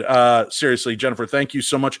good. Seriously, Jennifer, thank you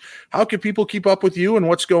so much. How can people keep up with you and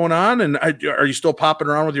what's going on? And are you still popping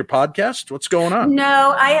around with your podcast? What's going on?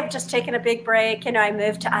 No, I have just taken a big break. I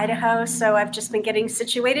moved to Idaho, so I've just been getting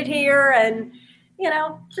situated here and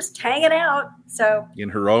just hanging out. So in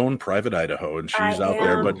her own private Idaho, and she's out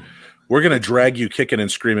there. But we're going to drag you kicking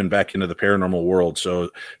and screaming back into the paranormal world. So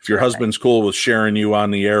if your husband's cool with sharing you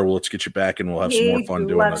on the air, well, let's get you back and we'll have some more fun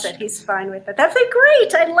doing this. He loves it. He's fine with it. That'd be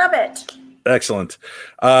great. I love it. Excellent.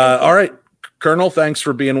 All right, Colonel, thanks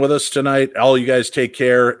for being with us tonight. All you guys take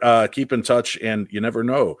care. Keep in touch, and you never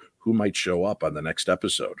know who might show up on the next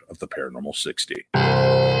episode of the Paranormal 60.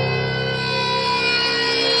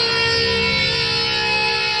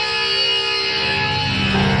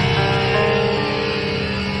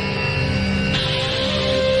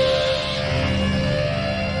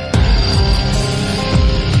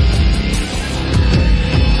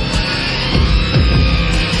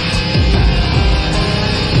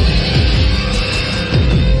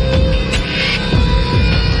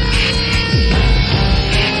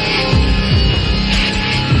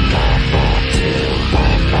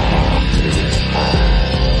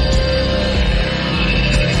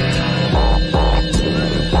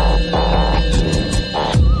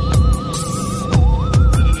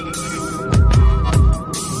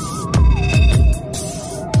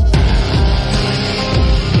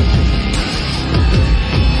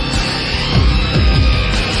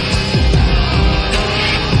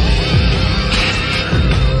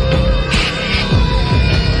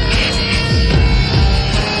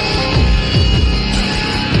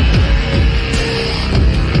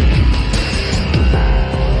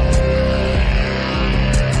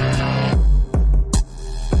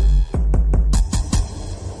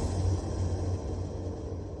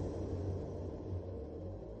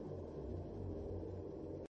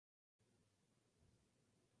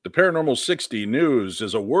 The Paranormal 60 News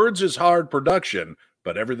is a Words is Hard production,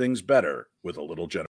 but everything's better with a little generosity.